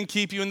sustain you and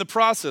keep you in the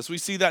process. We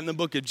see that in the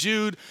book of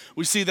Jude.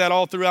 We see that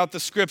all throughout the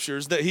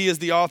scriptures, that he is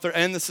the author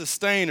and the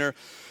sustainer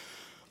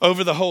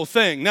over the whole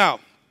thing. Now,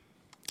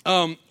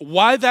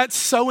 why that's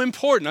so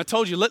important. I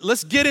told you,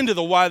 let's get into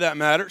the why that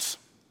matters.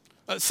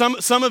 Some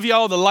of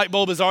y'all, the light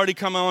bulb has already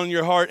come on in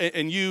your heart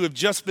and you have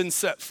just been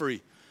set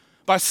free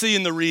by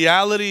seeing the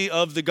reality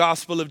of the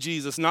gospel of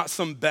Jesus, not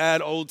some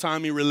bad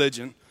old-timey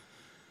religion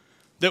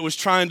that was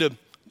trying to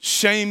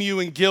shame you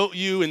and guilt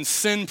you and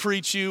sin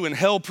preach you and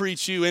hell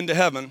preach you into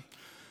heaven.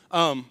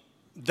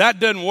 That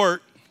doesn't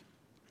work.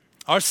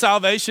 Our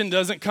salvation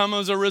doesn't come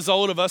as a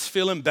result of us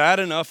feeling bad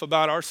enough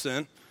about our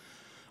sin.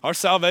 Our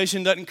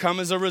salvation doesn't come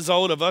as a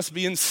result of us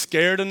being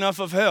scared enough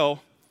of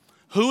hell.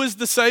 Who is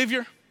the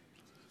Savior?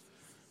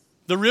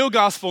 The real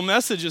gospel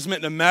message is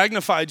meant to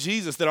magnify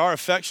Jesus, that our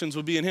affections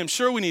would be in him.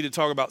 Sure, we need to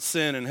talk about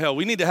sin and hell.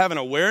 We need to have an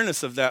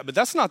awareness of that, but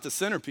that's not the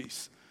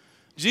centerpiece.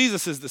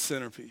 Jesus is the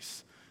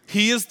centerpiece.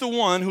 He is the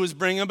one who is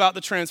bringing about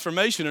the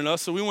transformation in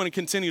us, so we want to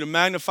continue to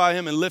magnify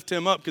him and lift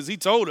him up because he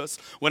told us,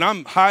 when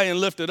I'm high and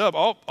lifted up,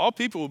 all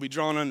people will be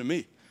drawn unto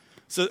me.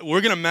 So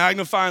we're going to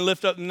magnify and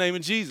lift up the name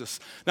of Jesus.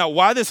 Now,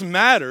 why this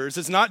matters,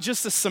 it's not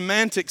just a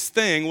semantics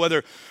thing,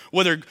 whether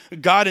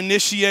God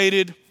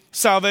initiated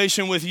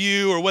salvation with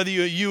you or whether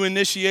you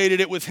initiated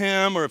it with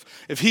him or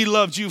if he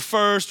loved you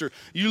first or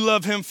you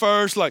love him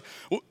first. Like,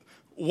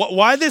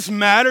 Why this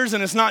matters,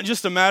 and it's not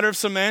just a matter of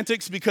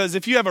semantics, because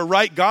if you have a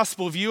right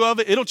gospel view of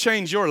it, it'll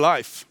change your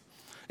life.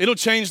 It'll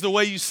change the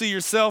way you see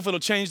yourself. It'll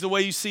change the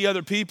way you see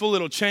other people.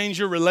 It'll change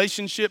your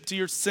relationship to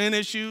your sin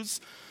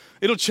issues.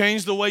 It'll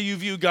change the way you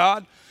view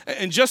God.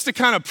 And just to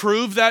kind of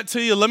prove that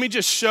to you, let me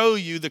just show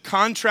you the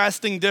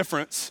contrasting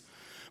difference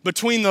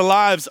between the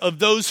lives of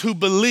those who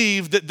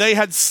believed that they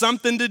had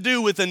something to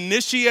do with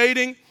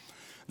initiating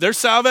their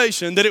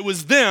salvation, that it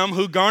was them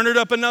who garnered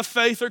up enough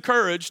faith or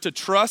courage to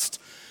trust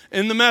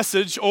in the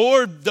message,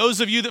 or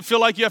those of you that feel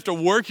like you have to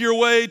work your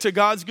way to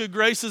God's good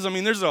graces. I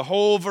mean, there's a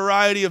whole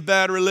variety of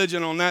bad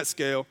religion on that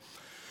scale,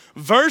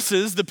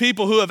 versus the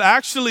people who have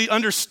actually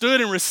understood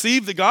and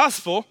received the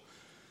gospel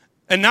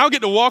and now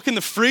get to walk in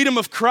the freedom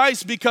of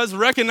Christ because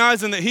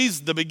recognizing that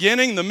he's the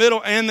beginning, the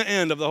middle, and the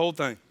end of the whole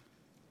thing.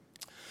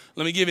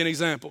 Let me give you an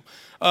example.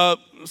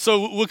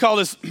 So we'll call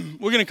this,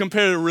 we're going to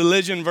compare the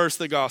religion versus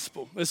the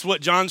gospel. This is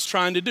what John's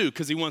trying to do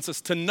because he wants us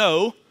to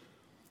know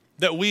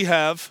that we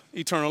have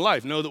eternal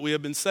life, know that we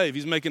have been saved.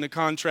 He's making a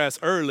contrast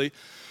early.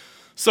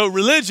 So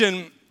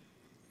religion,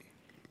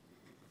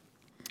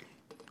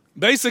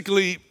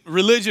 basically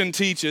religion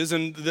teaches,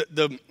 and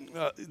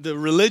the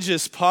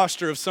religious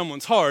posture of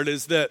someone's heart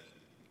is that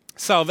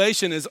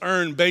salvation is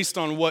earned based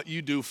on what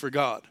you do for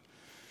God.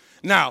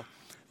 Now,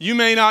 you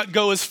may not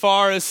go as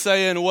far as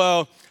saying,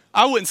 well,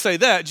 I wouldn't say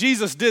that.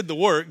 Jesus did the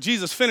work.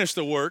 Jesus finished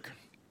the work.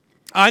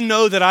 I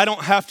know that I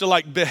don't have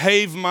to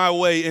behave my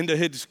way into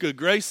his good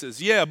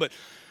graces. Yeah, but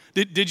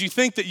did you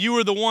think that you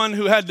were the one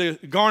who had to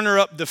garner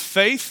up the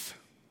faith?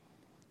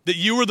 That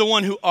you were the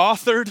one who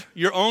authored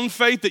your own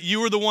faith? That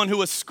you were the one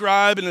who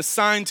ascribed and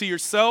assigned to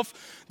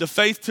yourself the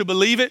faith to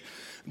believe it?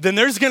 Then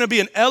there's going to be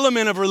an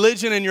element of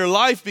religion in your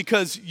life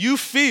because you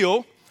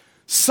feel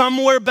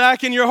somewhere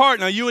back in your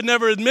heart. Now, you would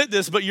never admit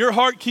this, but your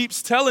heart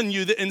keeps telling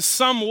you that in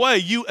some way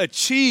you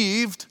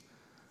achieved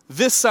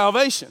this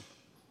salvation.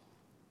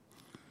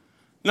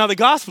 Now, the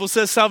gospel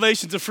says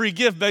salvation's a free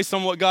gift based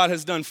on what God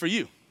has done for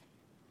you.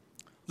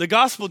 The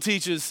gospel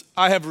teaches,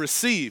 I have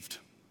received.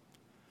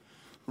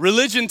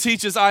 Religion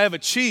teaches, I have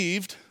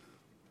achieved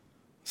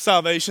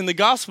salvation. The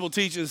gospel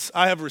teaches,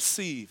 I have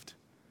received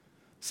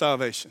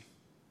salvation.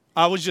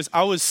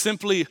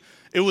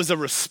 It was a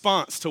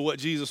response to what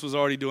Jesus was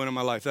already doing in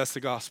my life. That's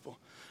the gospel.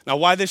 Now,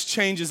 why this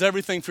changes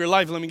everything for your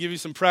life, let me give you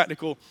some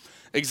practical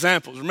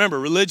examples. Remember,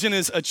 religion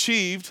is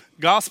achieved,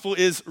 gospel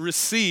is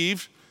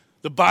received.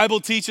 The Bible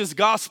teaches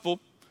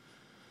gospel.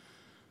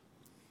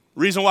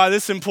 Reason why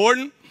this is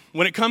important,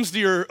 when it comes to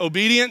your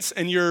obedience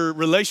and your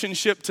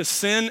relationship to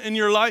sin in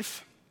your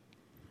life,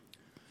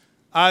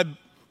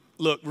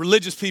 look,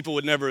 religious people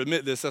would never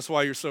admit this. That's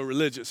why you're so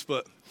religious.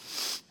 But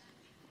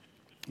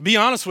be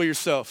honest with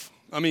yourself.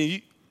 I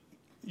mean,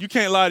 you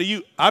can't lie to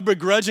you. I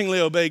begrudgingly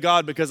obey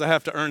God because I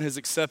have to earn his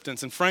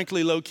acceptance. And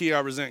frankly, low-key,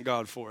 I resent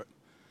God for it.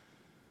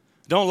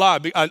 Don't lie.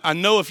 I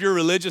know if you're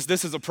religious,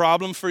 this is a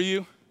problem for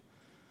you.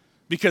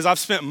 Because I've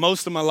spent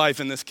most of my life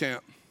in this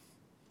camp.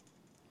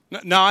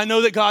 Now, I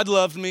know that God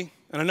loved me,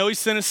 and I know he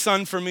sent his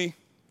son for me.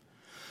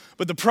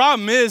 But the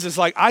problem is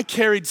I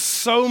carried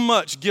so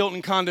much guilt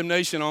and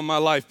condemnation on my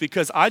life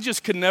because I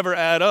just could never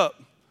add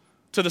up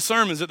to the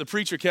sermons that the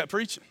preacher kept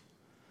preaching.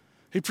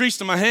 He preached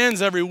to my hands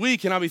every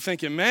week, and I'd be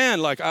thinking,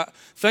 man,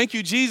 thank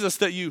you, Jesus,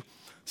 that you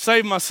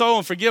saved my soul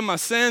and forgive my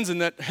sins and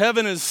that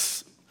heaven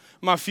is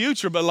my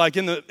future. But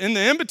in the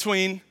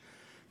in-between,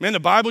 man, the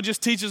Bible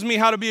just teaches me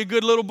how to be a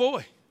good little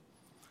boy.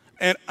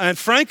 And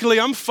frankly,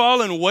 I'm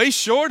falling way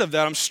short of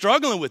that. I'm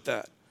struggling with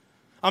that.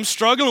 I'm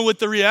struggling with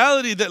the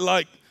reality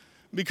that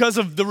because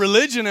of the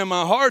religion in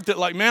my heart that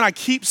man, I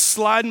keep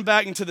sliding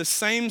back into the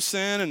same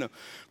sin. And the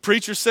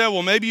preacher said,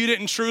 well, maybe you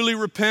didn't truly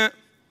repent.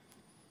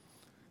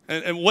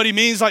 And what he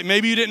means,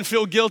 maybe you didn't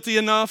feel guilty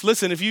enough.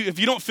 Listen, if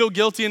you don't feel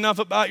guilty enough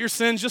about your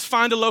sins, just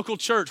find a local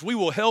church. We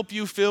will help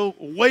you feel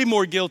way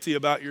more guilty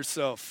about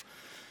yourself.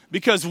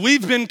 Because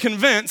we've been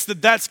convinced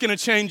that that's going to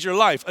change your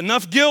life.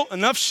 Enough guilt,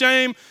 enough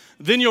shame,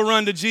 then you'll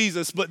run to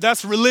Jesus. But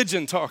that's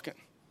religion talking,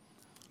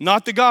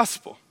 not the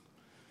gospel.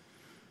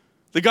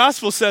 The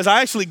gospel says,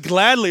 I actually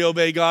gladly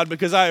obey God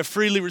because I have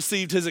freely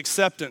received his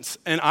acceptance,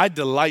 and I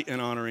delight in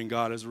honoring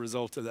God as a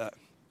result of that.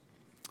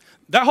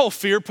 That whole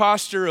fear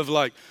posture of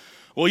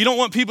well, you don't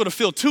want people to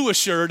feel too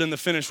assured in the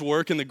finished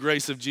work and the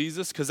grace of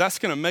Jesus because that's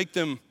going to make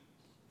them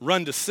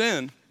run to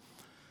sin.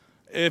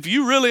 If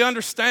you really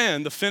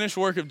understand the finished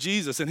work of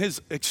Jesus and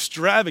his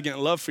extravagant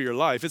love for your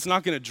life, it's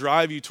not going to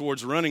drive you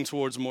towards running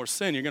towards more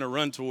sin. You're going to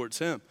run towards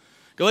him.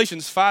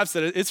 Galatians 5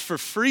 said it's for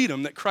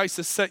freedom that Christ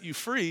has set you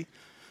free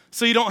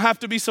so you don't have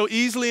to be so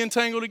easily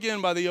entangled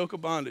again by the yoke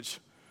of bondage.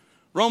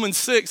 Romans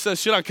 6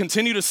 says, should I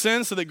continue to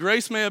sin so that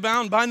grace may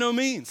abound? By no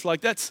means.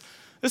 That's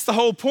the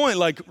whole point.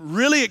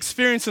 Really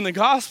experiencing the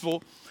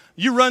gospel,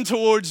 you run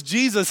towards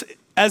Jesus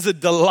as a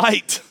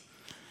delight,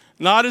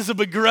 not as a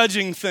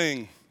begrudging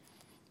thing.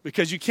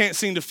 Because you can't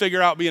seem to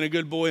figure out being a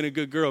good boy and a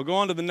good girl. Go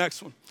on to the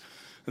next one.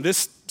 And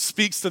this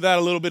speaks to that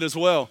a little bit as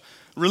well.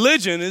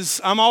 Religion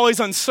is, I'm always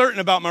uncertain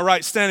about my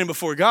right standing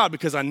before God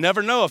because I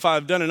never know if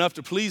I've done enough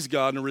to please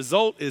God. And the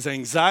result is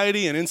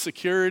anxiety and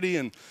insecurity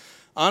and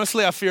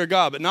Honestly, I fear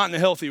God, but not in a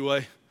healthy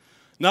way.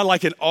 Not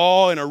like an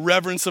awe and a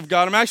reverence of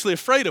God. I'm actually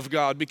afraid of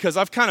God because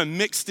I've kind of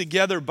mixed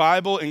together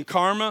Bible and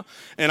karma.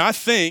 And I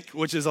think,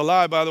 which is a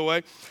lie, by the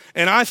way,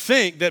 and I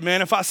think that,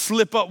 man, if I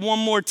slip up one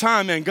more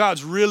time, man,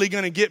 God's really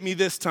going to get me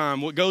this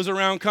time. What goes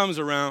around comes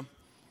around.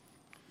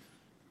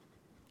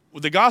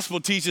 Well, the gospel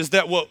teaches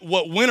that what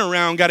went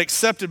around got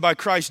accepted by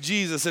Christ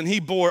Jesus, and he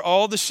bore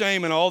all the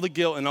shame and all the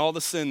guilt and all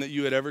the sin that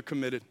you had ever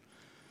committed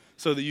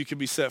so that you could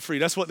be set free.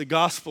 That's what the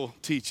gospel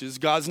teaches.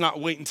 God's not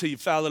waiting until you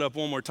foul it up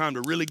one more time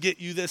to really get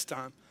you this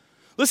time.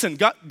 Listen,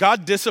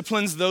 God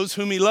disciplines those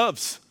whom he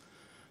loves.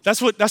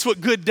 That's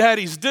what good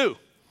daddies do.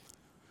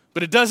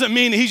 But it doesn't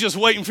mean he's just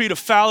waiting for you to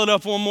foul it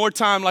up one more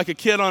time like a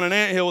kid on an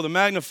anthill with a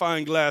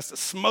magnifying glass to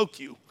smoke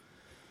you.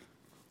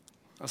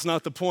 That's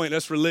not the point.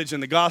 That's religion.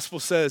 The gospel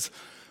says,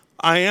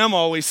 I am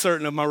always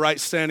certain of my right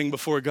standing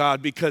before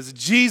God because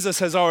Jesus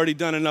has already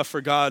done enough for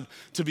God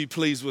to be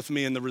pleased with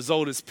me, and the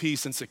result is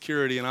peace and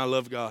security, and I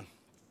love God.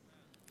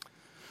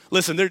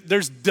 Listen,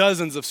 there's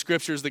dozens of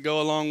scriptures that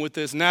go along with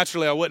this.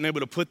 Naturally, I wasn't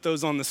able to put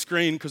those on the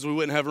screen because we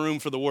wouldn't have room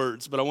for the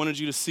words, but I wanted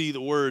you to see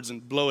the words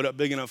and blow it up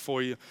big enough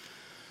for you.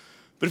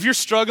 But if you're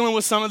struggling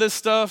with some of this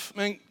stuff,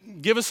 man,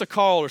 give us a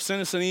call or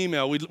send us an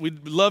email.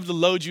 We'd love to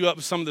load you up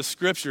with some of the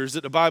scriptures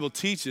that the Bible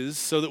teaches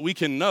so that we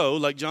can know,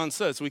 like John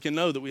says, we can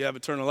know that we have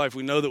eternal life.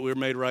 We know that we're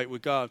made right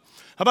with God.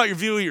 How about your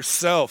view of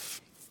yourself?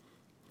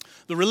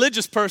 The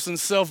religious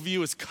person's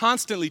self-view is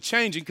constantly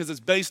changing because it's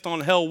based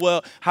on how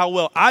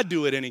well I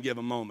do at any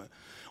given moment.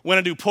 When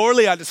I do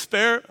poorly, I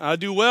despair. I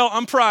do well,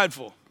 I'm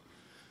prideful.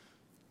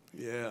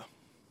 Yeah.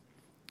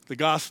 The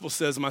gospel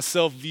says my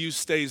self-view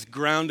stays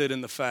grounded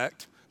in the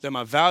fact that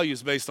my value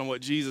is based on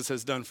what Jesus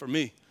has done for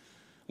me.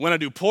 When I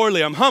do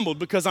poorly, I'm humbled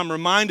because I'm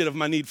reminded of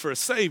my need for a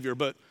Savior,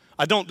 but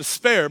I don't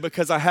despair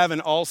because I have an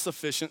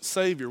all-sufficient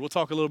Savior. We'll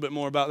talk a little bit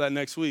more about that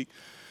next week.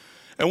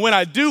 And when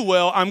I do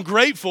well, I'm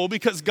grateful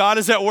because God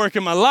is at work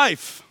in my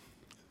life.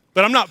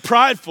 But I'm not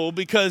prideful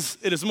because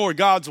it is more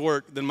God's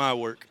work than my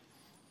work.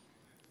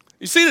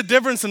 You see the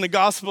difference in the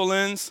gospel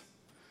lens?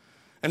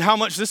 And how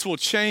much this will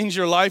change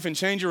your life and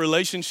change your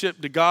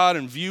relationship to God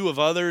and view of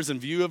others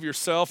and view of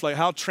yourself, like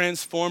how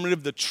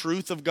transformative the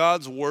truth of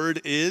God's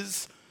word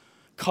is,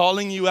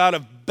 calling you out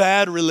of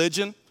bad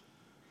religion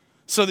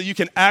so that you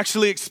can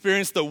actually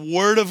experience the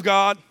word of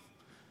God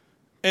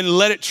and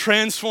let it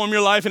transform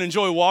your life and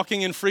enjoy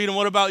walking in freedom.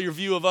 What about your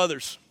view of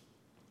others?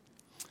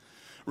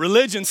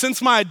 Religion, since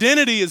my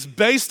identity is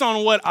based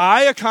on what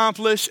I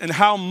accomplish and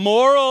how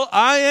moral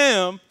I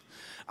am,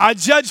 I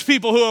judge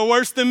people who are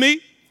worse than me.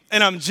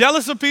 And I'm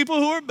jealous of people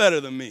who are better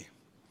than me.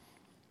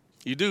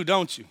 You do,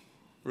 don't you,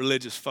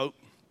 religious folk?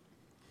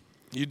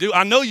 You do.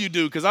 I know you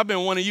do because I've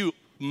been one of you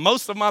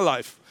most of my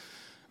life.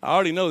 I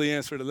already know the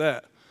answer to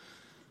that.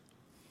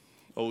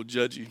 Old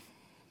judgy.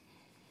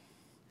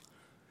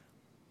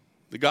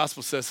 The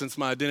gospel says since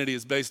my identity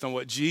is based on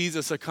what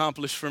Jesus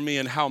accomplished for me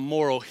and how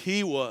moral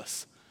he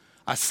was,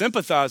 I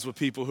sympathize with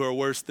people who are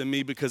worse than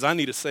me because I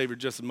need a Savior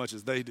just as much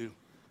as they do.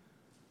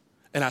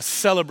 And I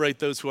celebrate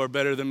those who are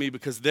better than me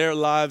because their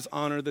lives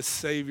honor the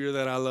Savior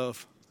that I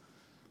love.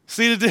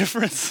 See the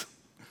difference?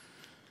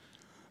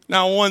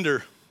 Now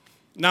wonder,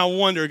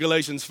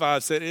 Galatians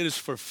 5 said, it is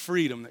for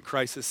freedom that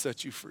Christ has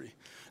set you free.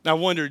 Now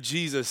wonder,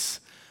 Jesus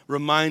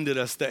reminded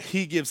us that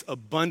he gives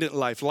abundant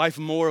life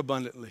more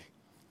abundantly.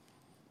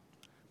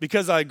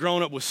 Because I had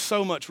grown up with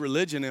so much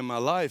religion in my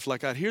life,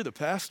 like I'd hear the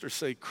pastor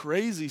say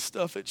crazy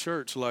stuff at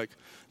church, like,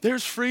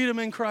 there's freedom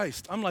in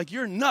Christ. I'm like,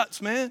 you're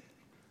nuts, man.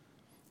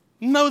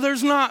 No,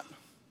 there's not.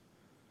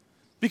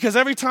 Because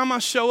every time I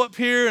show up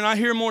here and I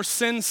hear more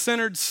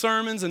sin-centered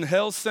sermons and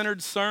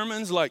hell-centered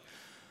sermons, like,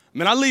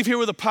 man, I leave here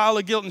with a pile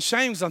of guilt and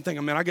shame because I'm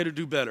thinking, man, I got to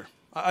do better.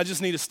 I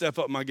just need to step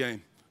up my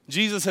game.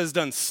 Jesus has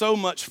done so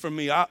much for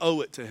me. I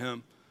owe it to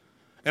him.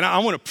 And I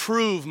want to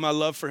prove my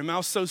love for him. I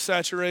was so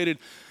saturated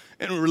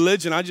in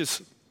religion,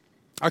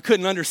 I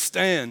couldn't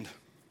understand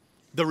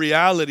the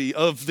reality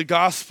of the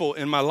gospel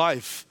in my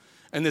life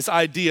and this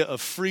idea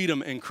of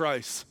freedom in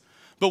Christ.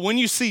 But when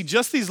you see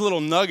just these little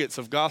nuggets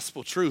of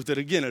gospel truth that,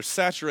 again, are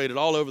saturated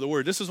all over the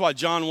word, this is why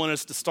John wanted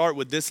us to start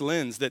with this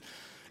lens, that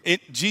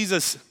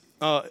Jesus,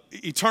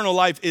 eternal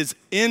life is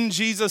in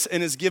Jesus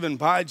and is given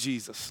by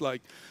Jesus,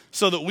 like,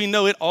 so that we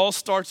know it all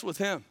starts with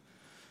him,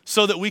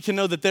 so that we can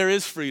know that there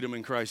is freedom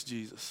in Christ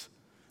Jesus.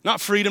 Not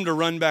freedom to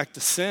run back to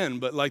sin,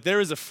 but like there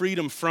is a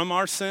freedom from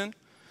our sin,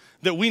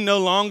 that we no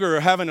longer are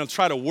having to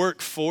try to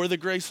work for the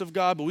grace of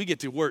God, but we get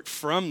to work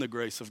from the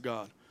grace of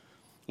God.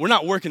 We're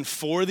not working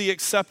for the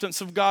acceptance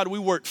of God. We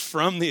work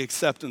from the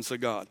acceptance of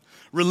God.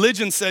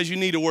 Religion says you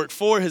need to work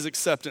for his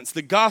acceptance.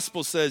 The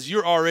gospel says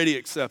you're already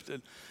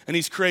accepted and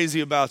he's crazy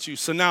about you.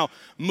 So now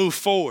move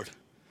forward.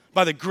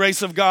 By the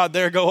grace of God,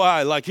 there go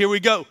I. Like, here we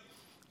go.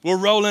 We're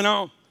rolling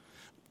on.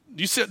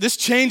 You see, this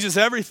changes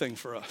everything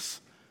for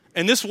us.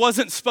 And this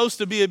wasn't supposed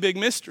to be a big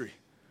mystery.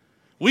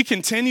 We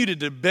continue to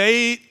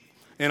debate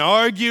and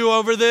argue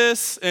over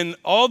this. And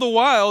all the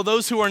while,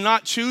 those who are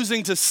not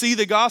choosing to see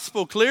the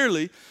gospel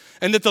clearly,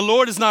 and that the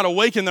Lord has not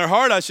awakened their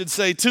heart, I should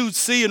say, to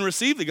see and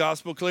receive the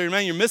gospel clearly,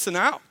 man, you're missing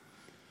out.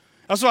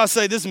 That's why I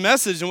say this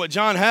message and what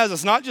John has,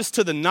 it's not just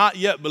to the not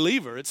yet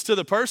believer. It's to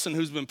the person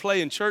who's been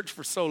playing church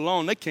for so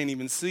long, they can't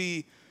even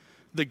see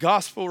the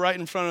gospel right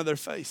in front of their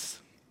face.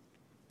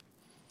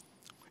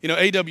 You know,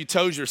 A.W.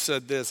 Tozer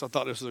said this. I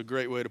thought this was a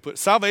great way to put it.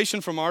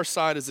 Salvation from our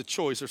side is a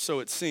choice, or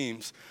so it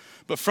seems.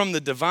 But from the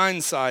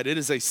divine side, it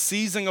is a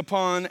seizing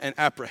upon and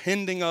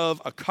apprehending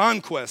of, a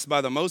conquest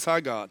by the Most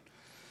High God.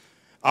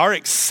 Our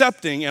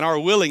accepting and our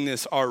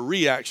willingness are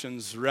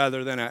reactions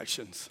rather than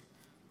actions,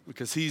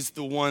 because he's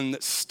the one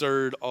that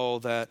stirred all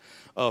that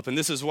up. And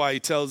this is why he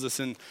tells us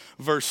in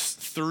verse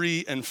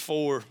 3 and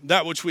 4,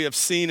 that which we have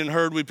seen and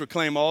heard we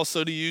proclaim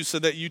also to you, so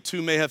that you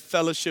too may have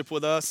fellowship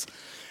with us.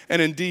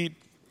 And indeed,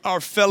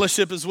 our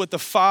fellowship is with the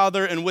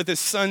Father and with his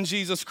Son,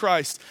 Jesus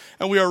Christ.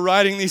 And we are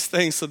writing these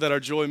things so that our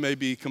joy may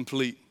be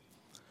complete.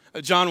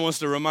 John wants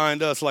to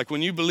remind us, like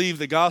when you believe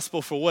the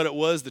gospel for what it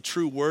was, the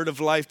true word of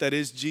life that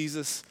is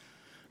Jesus,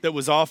 that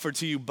was offered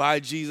to you by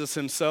Jesus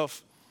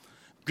himself,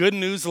 good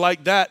news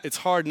like that, it's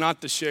hard not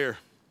to share.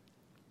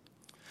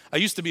 I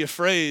used to be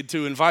afraid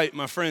to invite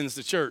my friends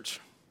to church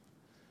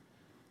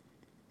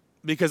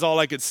because all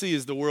I could see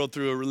is the world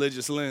through a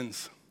religious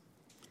lens.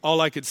 All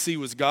I could see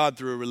was God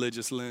through a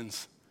religious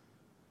lens.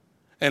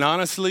 And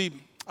honestly,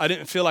 I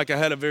didn't feel like I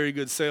had a very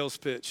good sales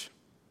pitch.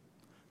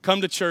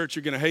 Come to church,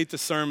 you're going to hate the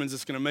sermons.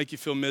 It's going to make you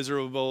feel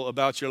miserable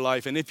about your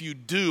life. And if you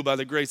do, by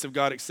the grace of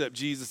God, accept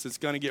Jesus, it's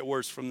going to get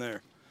worse from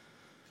there.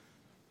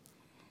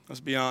 Let's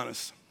be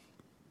honest.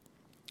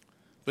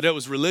 But it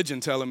was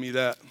religion telling me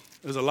that.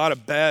 There's a lot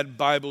of bad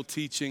Bible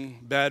teaching,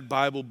 bad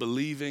Bible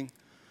believing.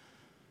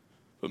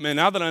 But man,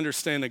 now that I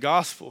understand the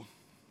gospel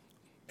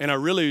and I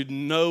really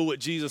know what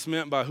Jesus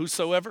meant by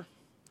whosoever,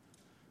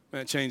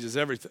 man, it changes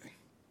everything.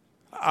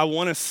 I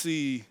want to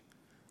see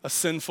a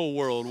sinful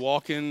world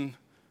walk in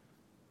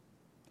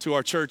to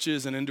our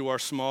churches and into our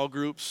small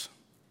groups,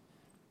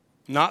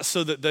 not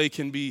so that they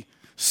can be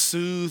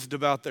soothed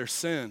about their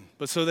sin,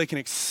 but so they can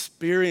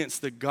experience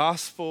the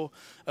gospel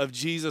of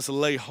Jesus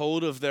lay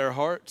hold of their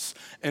hearts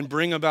and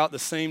bring about the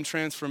same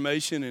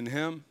transformation in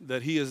him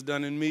that he has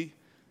done in me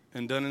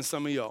and done in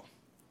some of y'all.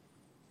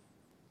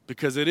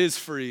 Because it is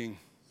freeing.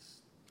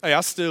 Hey,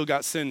 I still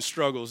got sin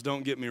struggles,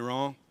 don't get me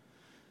wrong.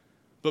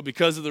 But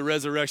because of the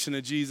resurrection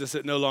of Jesus,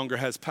 it no longer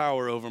has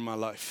power over my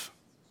life.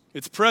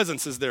 Its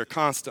presence is there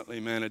constantly,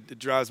 man. It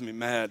drives me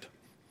mad.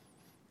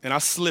 And I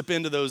slip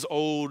into those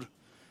old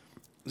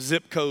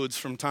zip codes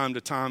from time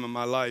to time in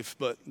my life.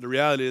 But the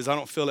reality is I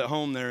don't feel at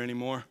home there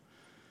anymore.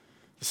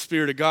 The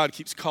Spirit of God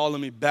keeps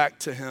calling me back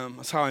to him.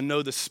 That's how I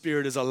know the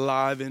Spirit is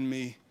alive in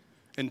me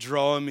and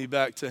drawing me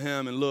back to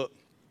him. And look,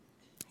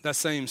 that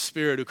same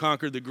Spirit who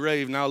conquered the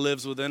grave now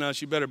lives within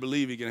us. You better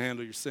believe he can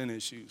handle your sin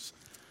issues.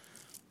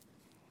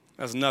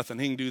 That's nothing.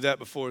 He can do that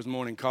before his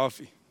morning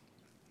coffee.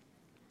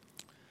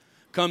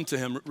 Come to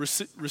him.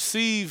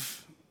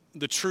 Receive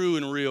the true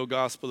and real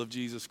gospel of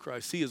Jesus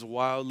Christ. He is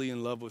wildly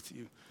in love with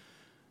you.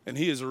 And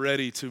he is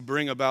ready to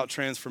bring about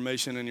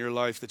transformation in your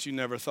life that you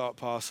never thought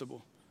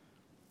possible.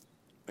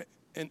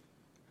 And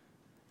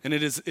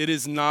it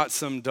is not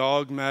some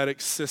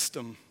dogmatic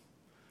system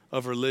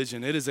of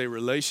religion. It is a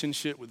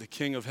relationship with the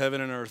King of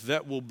heaven and earth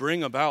that will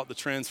bring about the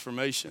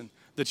transformation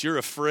that you're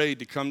afraid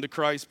to come to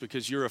Christ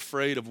because you're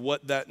afraid of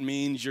what that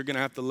means. You're going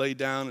to have to lay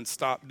down and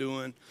stop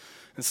doing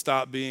and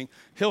stop being.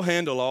 He'll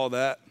handle all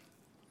that.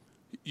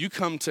 You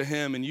come to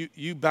him and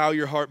you bow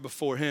your heart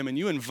before him and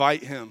you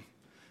invite him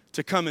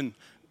to come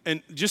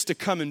and just to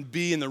come and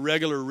be in the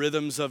regular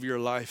rhythms of your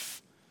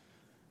life.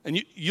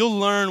 And you'll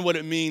learn what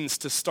it means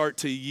to start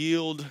to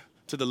yield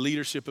to the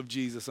leadership of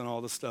Jesus and all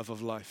the stuff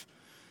of life.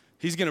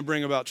 He's going to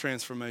bring about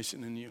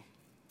transformation in you.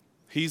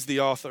 He's the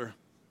author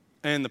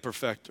and the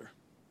perfecter.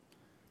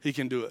 He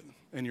can do it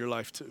in your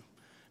life too.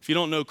 If you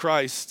don't know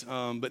Christ,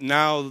 but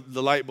now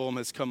the light bulb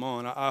has come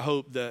on, I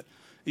hope that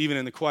even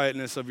in the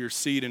quietness of your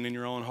seat and in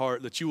your own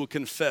heart, that you will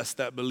confess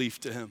that belief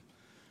to him.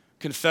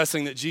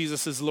 Confessing that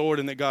Jesus is Lord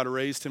and that God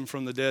raised him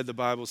from the dead, the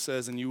Bible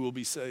says, and you will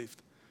be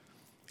saved.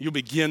 You'll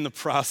begin the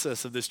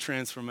process of this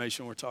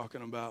transformation we're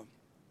talking about.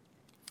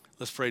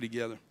 Let's pray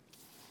together.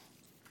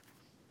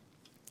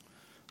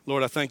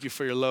 Lord, I thank you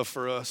for your love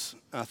for us.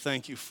 I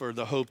thank you for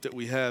the hope that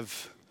we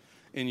have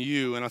in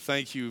you, and I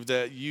thank you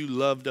that you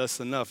loved us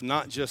enough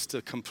not just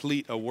to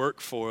complete a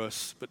work for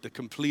us, but to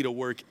complete a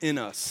work in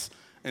us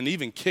and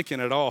even kicking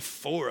it off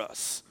for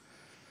us.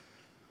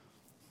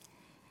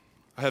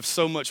 I have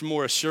so much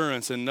more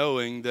assurance in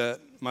knowing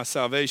that my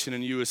salvation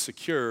in you is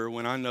secure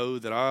when I know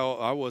that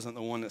I wasn't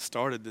the one that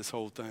started this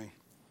whole thing.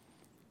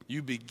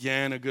 You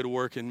began a good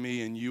work in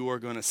me, and you are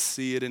going to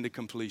see it into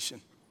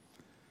completion.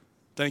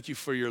 Thank you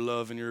for your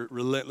love and your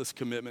relentless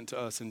commitment to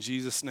us. In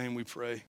Jesus' name we pray.